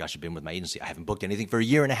job. Oh my gosh, I've been with my agency. I haven't booked anything for a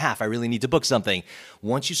year and a half. I really need to book something.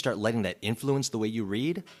 Once you start letting that influence the way you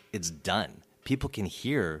read, it's done. People can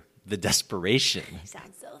hear the desperation. You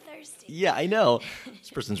sound so thirsty. Yeah, I know. This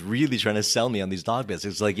person's really trying to sell me on these dog beds.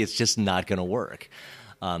 It's like, it's just not going to work.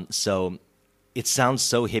 So it sounds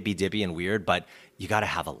so hippy-dippy and weird, but you got to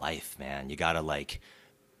have a life, man. You got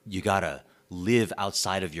to live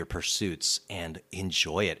outside of your pursuits and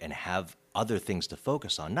enjoy it and have other things to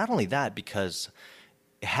focus on. Not only that, because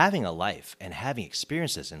having a life and having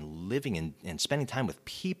experiences and living and spending time with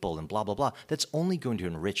people and blah, blah, blah, that's only going to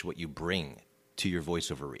enrich what you bring to your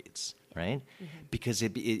voiceover reads, right? Mm-hmm. Because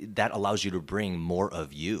that allows you to bring more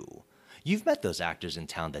of you. You've met those actors in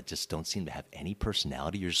town that just don't seem to have any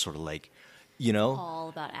personality. You're just sort of like, all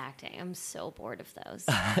about acting. I'm so bored of those.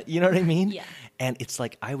 You know what I mean? Yeah. And it's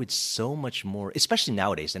like, I would so much more, especially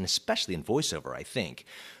nowadays, and especially in voiceover, I think,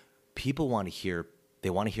 people want to hear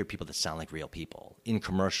people that sound like real people in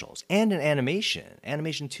commercials and in animation.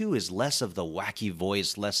 Animation, too, is less of the wacky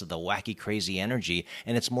voice, less of the wacky, crazy energy.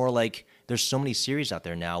 And it's more like, there's so many series out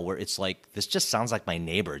there now where it's like, this just sounds like my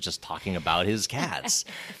neighbor just talking about his cats.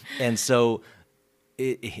 And so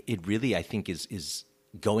it really, I think, is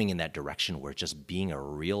going in that direction where just being a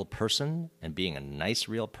real person and being a nice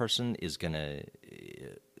real person is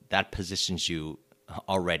that positions you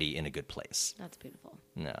already in a good place. That's beautiful.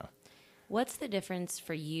 No. What's the difference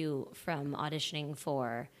for you from auditioning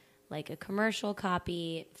for like a commercial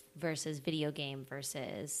copy versus video game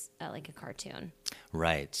versus like a cartoon?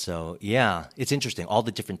 Right. So, yeah, it's interesting. All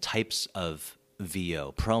the different types of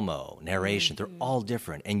VO, promo, narration, they're all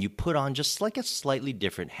different. And you put on just like a slightly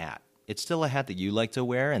different hat. It's still a hat that you like to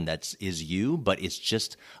wear, and is you, but it's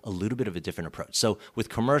just a little bit of a different approach. So with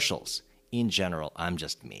commercials, in general, I'm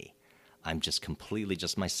just me. I'm just completely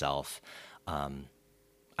just myself.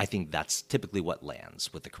 I think that's typically what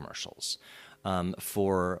lands with the commercials.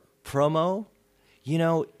 For promo,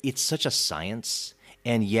 it's such a science.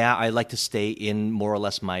 And yeah, I like to stay in more or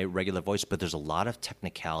less my regular voice, but there's a lot of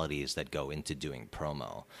technicalities that go into doing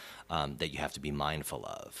promo that you have to be mindful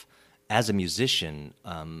of. As a musician,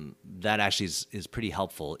 that actually is pretty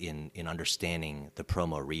helpful in understanding the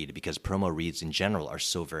promo read, because promo reads in general are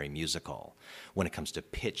so very musical. When it comes to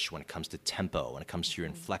pitch, when it comes to tempo, when it comes to your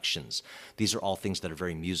inflections, these are all things that are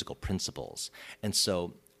very musical principles. And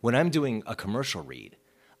so when I'm doing a commercial read,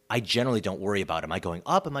 I generally don't worry about, am I going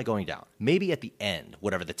up, am I going down? Maybe at the end,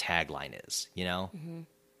 whatever the tagline is,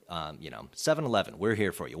 7-Eleven, we're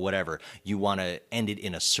here for you, whatever. You want to end it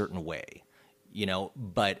in a certain way,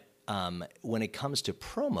 but when it comes to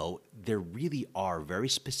promo, there really are very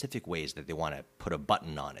specific ways that they want to put a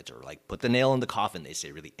button on it, or like put the nail in the coffin, they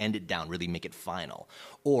say, really end it down, really make it final.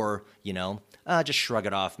 Or, just shrug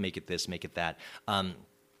it off, make it this, make it that.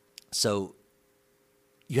 So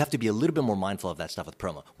you have to be a little bit more mindful of that stuff with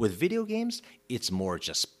promo. With video games, it's more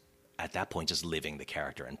just, at that point, just living the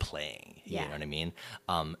character and playing. You know what I mean?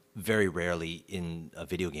 Very rarely in a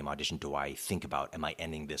video game audition do I think about, am I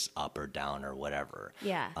ending this up or down or whatever?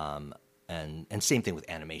 Yeah. And same thing with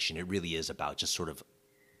animation. It really is about just sort of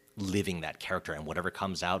living that character, and whatever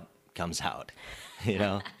comes out,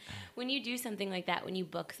 When you do something like that, when you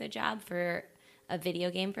book the job for a video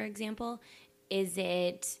game, for example, is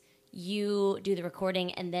it you do the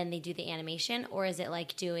recording and then they do the animation, or is it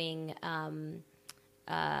like doing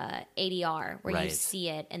ADR where you see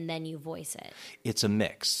it and then you voice it? It's a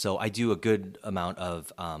mix. So I do a good amount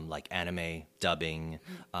of like anime dubbing,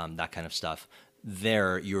 that kind of stuff.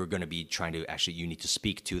 There, you're going to be trying to you need to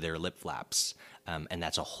speak to their lip flaps. And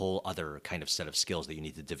that's a whole other kind of set of skills that you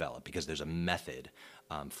need to develop, because there's a method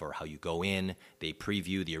for how you go in. They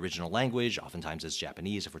preview the original language, oftentimes it's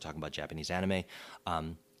Japanese if we're talking about Japanese anime.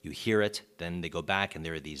 You hear it, then they go back, and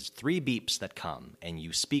there are these 3 beeps that come, and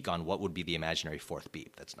you speak on what would be the imaginary 4th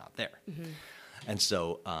beep that's not there. Mm-hmm. And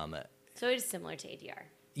so... so it is similar to ADR.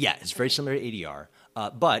 Yeah, it's very similar to ADR.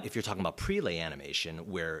 But if you're talking about prelay animation,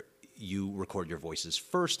 where you record your voices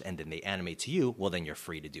first and then they animate to you, well, then you're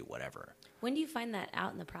free to do whatever. When do you find that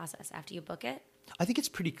out in the process? After you book it? I think it's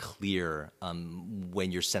pretty clear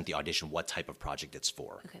when you're sent the audition what type of project it's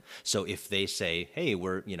for. Okay. So if they say, "Hey,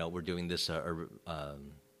 we're doing this,"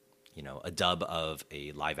 a dub of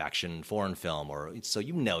a live action foreign film, or so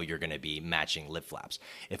you're going to be matching lip flaps.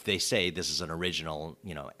 If they say this is an original,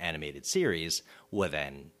 animated series, well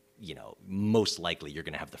then, most likely you're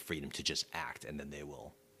going to have the freedom to just act, and then they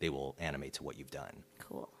will animate to what you've done.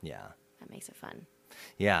 Cool. Yeah. That makes it fun.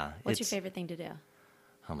 Yeah. What's your favorite thing to do?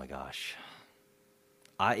 Oh my gosh.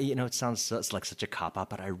 It sounds like such a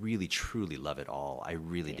cop-out, but I really, truly love it all. I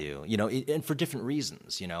really do. And for different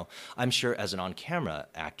reasons, I'm sure as an on-camera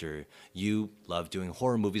actor, you love doing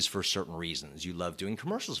horror movies for certain reasons. You love doing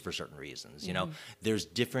commercials for certain reasons. There's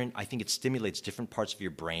I think it stimulates different parts of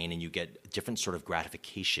your brain, and you get different sort of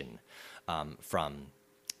gratification from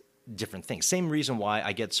different things. Same reason why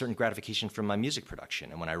I get certain gratification from my music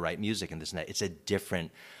production. And when I write music and this and that, it's a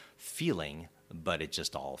different feeling, but it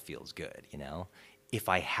just all feels good, If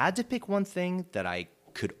I had to pick one thing that I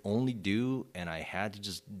could only do, and I had to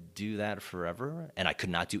just do that forever, and I could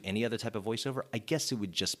not do any other type of voiceover, I guess it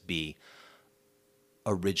would just be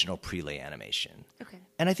original prelay animation. Okay.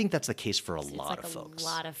 And I think that's the case for a lot of folks. folks. A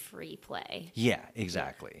lot of free play. Yeah,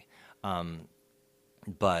 exactly.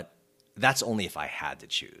 But that's only if I had to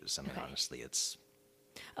choose. I mean, honestly, it's...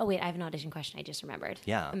 Oh, wait, I have an audition question I just remembered.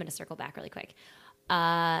 Yeah. I'm going to circle back really quick.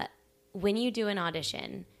 When you do an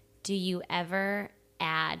audition, do you ever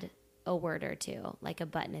add a word or two, like a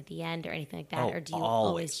button at the end or anything like that? Or do you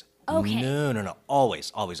always... Okay. No.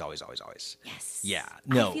 Always. Yes. Yeah.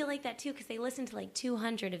 No. I feel like that too, because they listen to like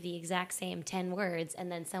 200 of the exact same 10 words,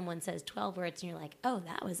 and then someone says 12 words, and you're like, oh,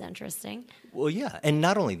 that was interesting. Well, yeah. And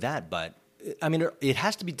not only that, but I mean, it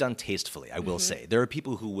has to be done tastefully, I will say. There are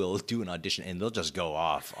people who will do an audition and they'll just go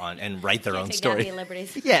off and write their own story. That many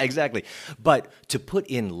liberties. Yeah, exactly. But to put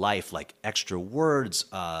in life, like extra words,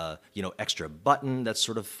 extra button that's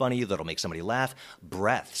sort of funny, that'll make somebody laugh,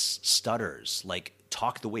 breaths, stutters, like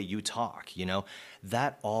talk the way you talk,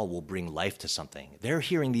 that all will bring life to something. They're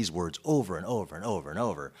hearing these words over and over and over and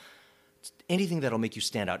over. Anything that'll make you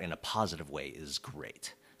stand out in a positive way is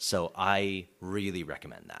great. So I really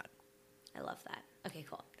recommend that. I love that. Okay,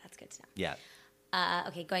 cool. That's good to know. Yeah.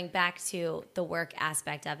 Okay, going back to the work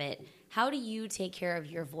aspect of it, how do you take care of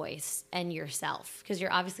your voice and yourself? Because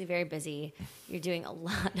you're obviously very busy. You're doing a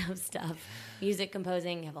lot of stuff. Music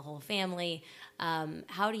composing, you have a whole family.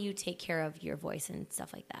 How do you take care of your voice and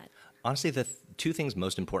stuff like that? Honestly, the two things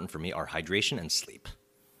most important for me are hydration and sleep.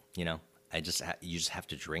 You just have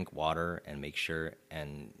to drink water and make sure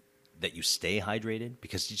that you stay hydrated,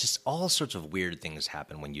 because just all sorts of weird things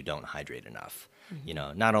happen when you don't hydrate enough.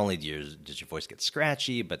 Mm-hmm. Not only does your voice get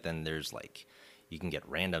scratchy, but then there's you can get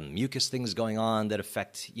random mucus things going on that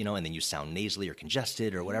affect, and then you sound nasally or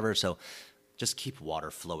congested or whatever. So just keep water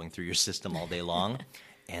flowing through your system all day long.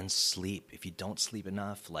 And sleep. If you don't sleep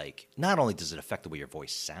enough, not only does it affect the way your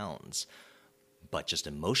voice sounds, but just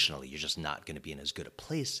emotionally, you're just not going to be in as good a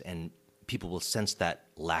place, and people will sense that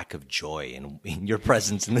lack of joy in your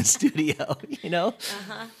presence in the studio,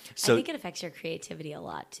 Uh-huh. So I think it affects your creativity a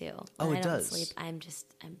lot too. When it does. Sleep, I'm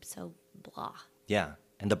so blah. Yeah,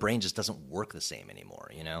 and the brain just doesn't work the same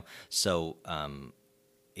anymore, So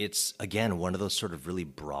it's, again, one of those sort of really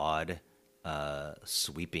broad,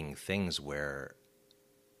 sweeping things where,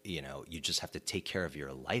 you just have to take care of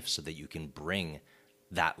your life so that you can bring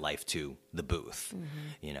that life to the booth,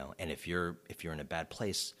 And if you're in a bad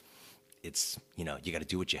place, it's, you got to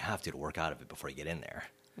do what you have to work out of it before you get in there.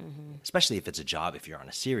 Mm-hmm. Especially if it's a job, if you're on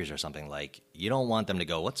a series or something, you don't want them to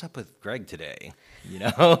go, what's up with Greg today? You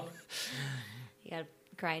got to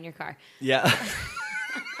cry in your car. Yeah.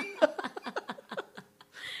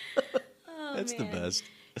 Oh, That's man. the best.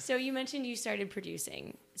 So you mentioned you started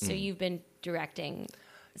producing. So you've been directing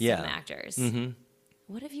Yeah. some actors. Mm-hmm.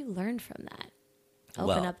 What have you learned from that?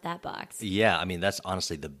 Open up that box. Yeah, I mean, that's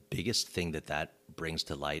honestly the biggest thing that brings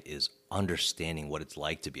to light is understanding what it's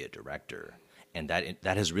like to be a director. And that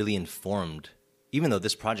has really informed, even though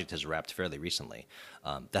this project has wrapped fairly recently,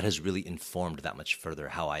 that has really informed that much further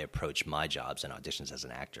how I approach my jobs and auditions as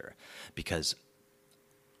an actor. Because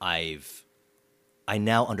I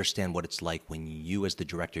now understand what it's like when you, as the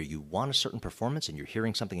director, you want a certain performance and you're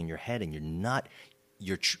hearing something in your head and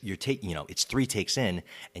you're taking, it's 3 takes in,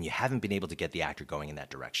 and you haven't been able to get the actor going in that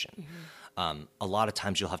direction. Mm-hmm. A lot of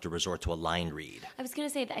times you'll have to resort to a line read. I was going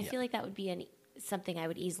to say that I feel like that would be something I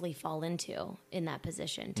would easily fall into in that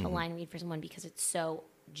position, to line read for someone, because it's so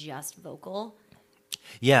just vocal.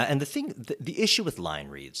 Yeah, and the issue with line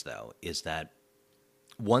reads, though, is that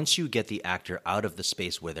once you get the actor out of the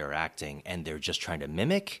space where they're acting and they're just trying to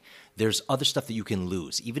mimic, there's other stuff that you can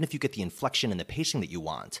lose. Even if you get the inflection and the pacing that you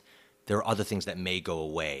want, there are other things that may go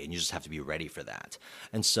away, and you just have to be ready for that.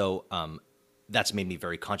 And so that's made me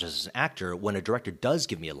very conscious as an actor. When a director does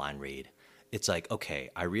give me a line read, it's like, okay,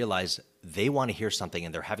 I realize they want to hear something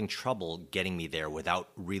and they're having trouble getting me there without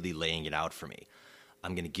really laying it out for me.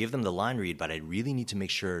 I'm going to give them the line read, but I really need to make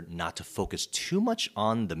sure not to focus too much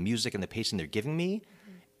on the music and the pacing they're giving me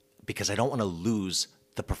because I don't want to lose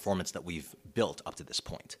the performance that we've built up to this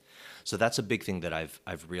point. So that's a big thing that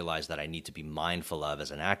I've realized that I need to be mindful of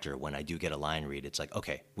as an actor when I do get a line read. It's like,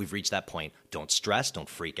 okay, we've reached that point. Don't stress, don't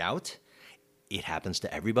freak out. It happens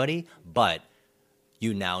to everybody, but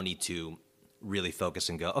you now need to really focus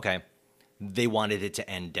and go, okay, they wanted it to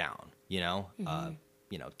end down,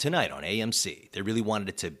 tonight on AMC. They really wanted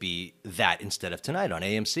it to be that instead of tonight on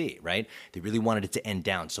AMC, right? They really wanted it to end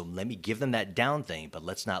down. So let me give them that down thing, but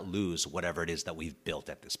let's not lose whatever it is that we've built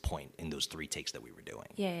at this point in those 3 takes that we were doing.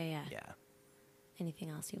 Yeah. Yeah. Anything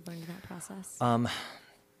else you've learned in that process?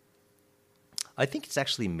 I think it's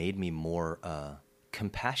actually made me more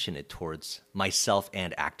compassionate towards myself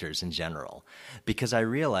and actors in general, because I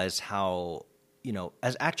realize how,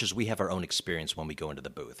 as actors, we have our own experience when we go into the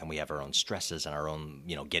booth, and we have our own stresses and our own,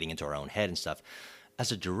 getting into our own head and stuff.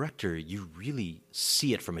 As a director, you really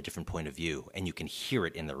see it from a different point of view, and you can hear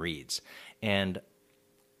it in the reads. And,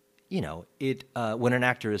 when an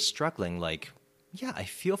actor is struggling, like, yeah, I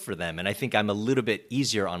feel for them. And I think I'm a little bit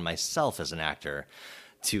easier on myself as an actor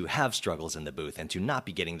to have struggles in the booth and to not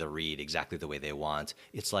be getting the read exactly the way they want.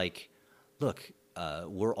 It's like, look,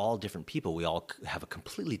 we're all different people. We all have a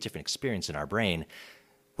completely different experience in our brain.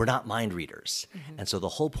 We're not mind readers. Mm-hmm. And so the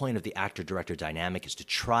whole point of the actor-director dynamic is to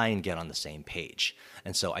try and get on the same page.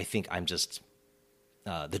 And so I think I'm just,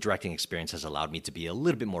 the directing experience has allowed me to be a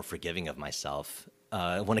little bit more forgiving of myself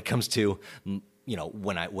when it comes to,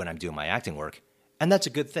 when I'm doing my acting work. And that's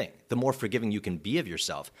a good thing. The more forgiving you can be of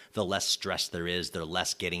yourself, the less stress there is, the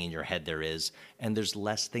less getting in your head there is, and there's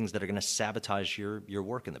less things that are going to sabotage your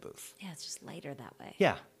work in the booth. Yeah, it's just lighter that way.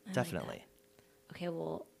 Yeah, definitely. Like okay,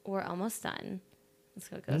 well, we're almost done.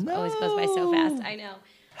 Always goes by so fast. I know.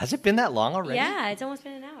 Has it been that long already? Yeah, it's almost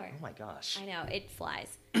been an hour. Oh my gosh. I know, it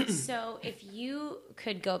flies. So if you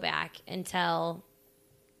could go back and tell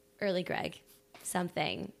early Greg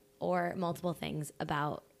something or multiple things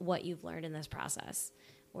about what you've learned in this process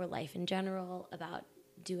or life in general, about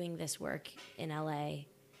doing this work in LA,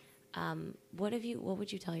 what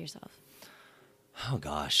would you tell yourself? Oh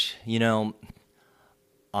gosh.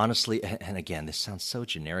 Honestly, and again, this sounds so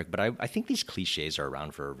generic, but I think these cliches are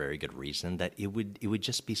around for a very good reason, that it would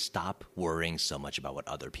just be stop worrying so much about what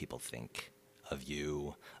other people think of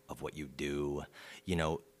you, of what you do.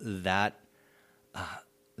 That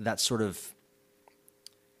sort of,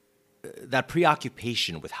 that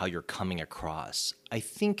preoccupation with how you're coming across, I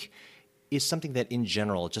think, is something that in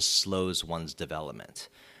general just slows one's development.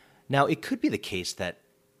 Now, it could be the case that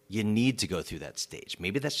you need to go through that stage.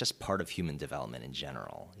 Maybe that's just part of human development in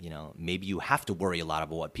general. Maybe you have to worry a lot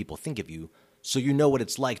about what people think of you so you know what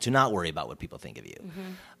it's like to not worry about what people think of you.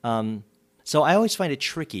 Mm-hmm. So I always find it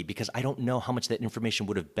tricky because I don't know how much that information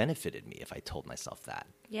would have benefited me if I told myself that.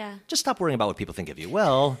 Yeah. Just stop worrying about what people think of you.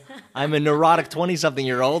 Well, I'm a neurotic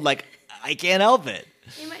 20-something-year-old. Like, I can't help it.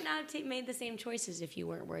 You might not have made the same choices if you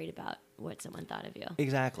weren't worried about what someone thought of you.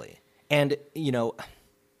 Exactly. And,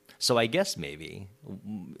 so I guess maybe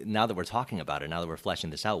now that we're talking about it, now that we're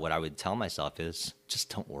fleshing this out, what I would tell myself is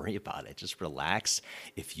just don't worry about it. Just relax.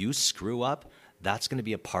 If you screw up, that's going to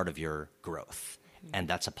be a part of your growth. And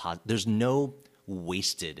that's there's no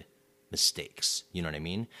wasted mistakes. You know what I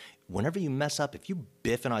mean? Whenever you mess up, if you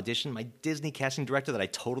biff an audition, my Disney casting director that I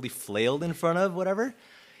totally flailed in front of, whatever,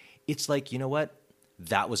 it's like, you know what?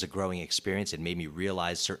 That was a growing experience. It made me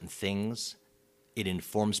realize certain things. It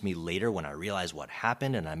informs me later when I realize what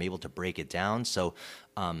happened and I'm able to break it down. So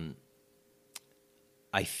I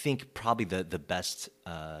think probably the best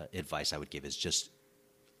advice I would give is just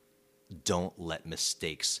don't let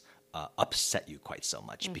mistakes upset you quite so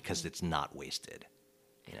much, mm-hmm. because it's not wasted.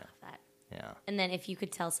 I love that. Yeah. And then if you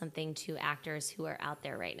could tell something to actors who are out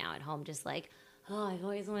there right now at home, just like, oh, I've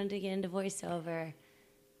always wanted to get into voiceover,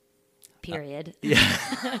 period.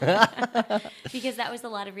 Yeah. Because that was a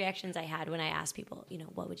lot of reactions I had when I asked people,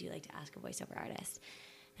 what would you like to ask a voiceover artist?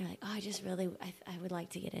 They're like, oh, I would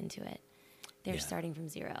like to get into it. They're starting from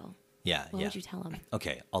zero. Yeah. What would you tell them?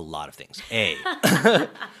 Okay, a lot of things.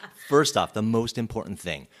 First off, the most important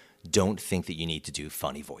thing, don't think that you need to do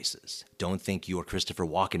funny voices. Don't think your Christopher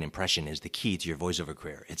Walken impression is the key to your voiceover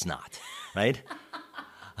career. It's not, right?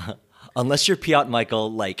 Unless you're Piotr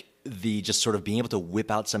Michael, like the just sort of being able to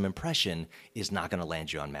whip out some impression is not going to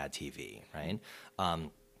land you on Mad TV, right?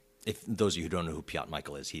 If those of you who don't know who Piotr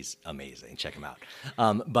Michael is, he's amazing. Check him out.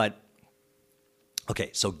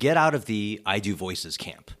 Okay, so get out of the I do voices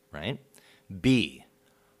camp, right? B,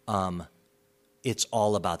 it's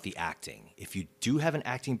all about the acting. If you do have an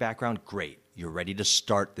acting background, great. You're ready to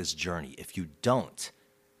start this journey. If you don't,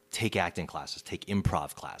 take acting classes, take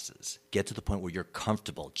improv classes. Get to the point where you're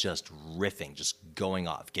comfortable just riffing, just going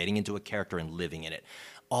off, getting into a character and living in it.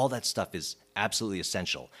 All that stuff is absolutely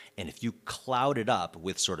essential. And if you cloud it up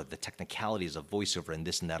with sort of the technicalities of voiceover and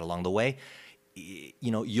this and that along the way,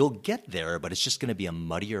 you know, you'll get there, but it's just going to be a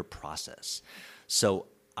muddier process. So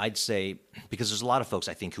I'd say, because there's a lot of folks,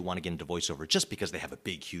 I think, who want to get into voiceover just because they have a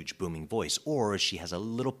big, huge, booming voice, or she has a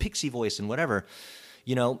little pixie voice and whatever.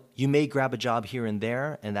 You know, you may grab a job here and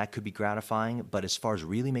there, and that could be gratifying. But as far as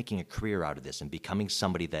really making a career out of this and becoming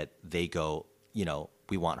somebody that they go, you know,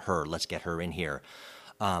 we want her, let's get her in here,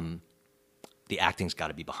 the acting's got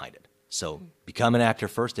to be behind it. So become an actor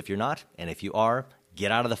first if you're not. And if you are,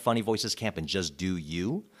 get out of the funny voices camp and just do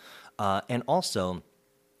you. And also,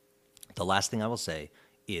 the last thing I will say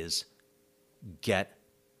is get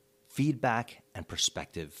feedback and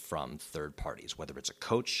perspective from third parties, whether it's a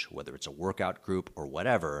coach, whether it's a workout group, or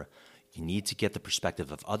whatever. You need to get the perspective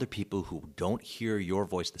of other people who don't hear your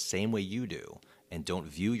voice the same way you do and don't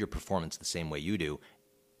view your performance the same way you do,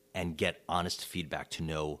 and get honest feedback to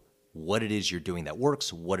know what it is you're doing that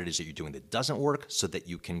works, what it is that you're doing that doesn't work, so that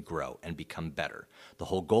you can grow and become better. The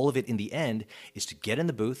whole goal of it in the end is to get in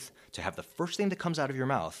the booth, to have the first thing that comes out of your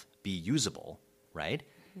mouth be usable, right?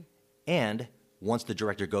 And once the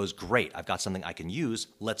director goes, great, I've got something I can use,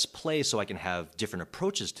 let's play so I can have different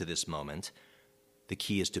approaches to this moment. The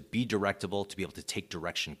key is to be directable, to be able to take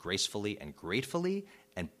direction gracefully and gratefully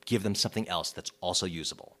and give them something else that's also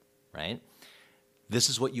usable, right? This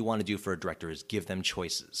is what you want to do for a director, is give them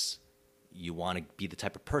choices. You want to be the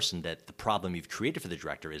type of person that the problem you've created for the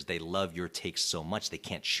director is they love your takes so much they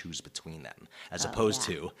can't choose between them. As opposed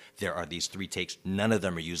to, there are these 3 takes, none of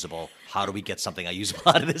them are usable. How do we get something usable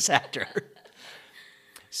out of this actor?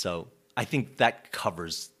 So I think that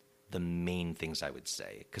covers the main things I would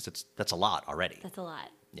say, because that's a lot already. That's a lot.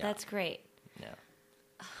 Yeah. That's great. Yeah.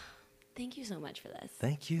 Thank you so much for this.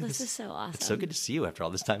 Thank you. This is so awesome. It's so good to see you after all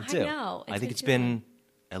this time, too. I know. I think it's been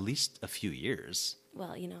at least a few years.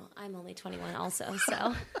 Well, you know, I'm only 21 also,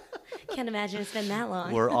 so can't imagine it's been that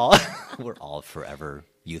long. We're all forever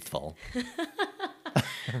youthful.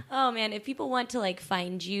 Oh, man. If people want to, like,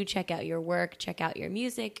 find you, check out your work, check out your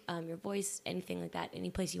music, your voice, anything like that, any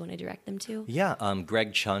place you want to direct them to? Yeah.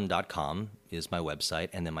 GregChun.com is my website.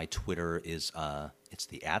 And then my Twitter is, it's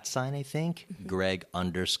the @ I think,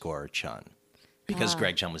 Greg_Chun. Because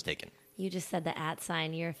Greg Chun was taken. You just said the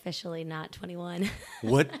 @ You're officially not 21.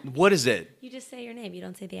 What is it? You just say your name. You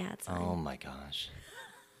don't say the @ Oh, my gosh.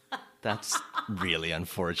 That's really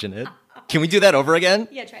unfortunate. Can we do that over again?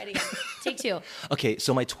 Yeah, try it again. Take 2. Okay,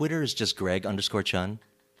 so my Twitter is just Greg_Chun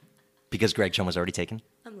because Greg Chun was already taken.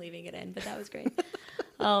 I'm leaving it in, but that was great.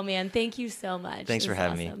 Oh, man. Thank you so much. Thanks for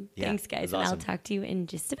having awesome. me. Yeah, Thanks, guys. And I'll talk to you in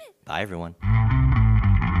just a bit. Bye, everyone.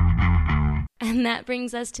 And that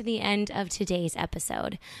brings us to the end of today's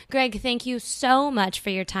episode. Greg, thank you so much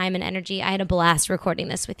for your time and energy. I had a blast recording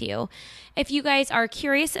this with you. If you guys are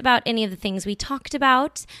curious about any of the things we talked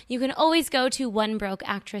about, you can always go to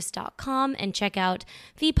onebrokeactress.com and check out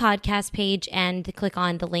the podcast page and click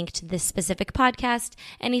on the link to this specific podcast.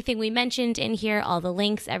 Anything we mentioned in here, all the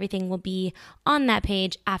links, everything will be on that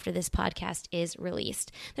page after this podcast is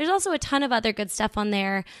released. There's also a ton of other good stuff on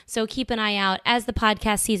there, so keep an eye out. As the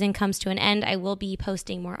podcast season comes to an end, I will be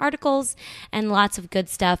posting more articles and lots of good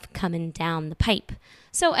stuff coming down the pipe.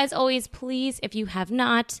 So as always, please, if you have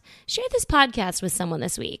not, share this podcast with someone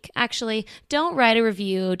this week. Actually, don't write a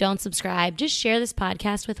review, don't subscribe, just share this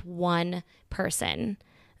podcast with one person.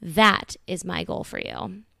 That is my goal for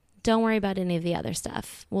you. Don't worry about any of the other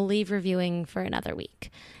stuff. We'll leave reviewing for another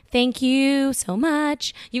week. Thank you so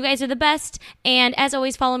much. You guys are the best. And as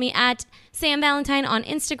always, follow me at Sam Valentine on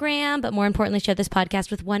Instagram, but more importantly, share this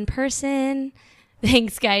podcast with one person.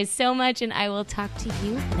 Thanks, guys, so much, and I will talk to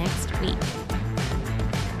you next week.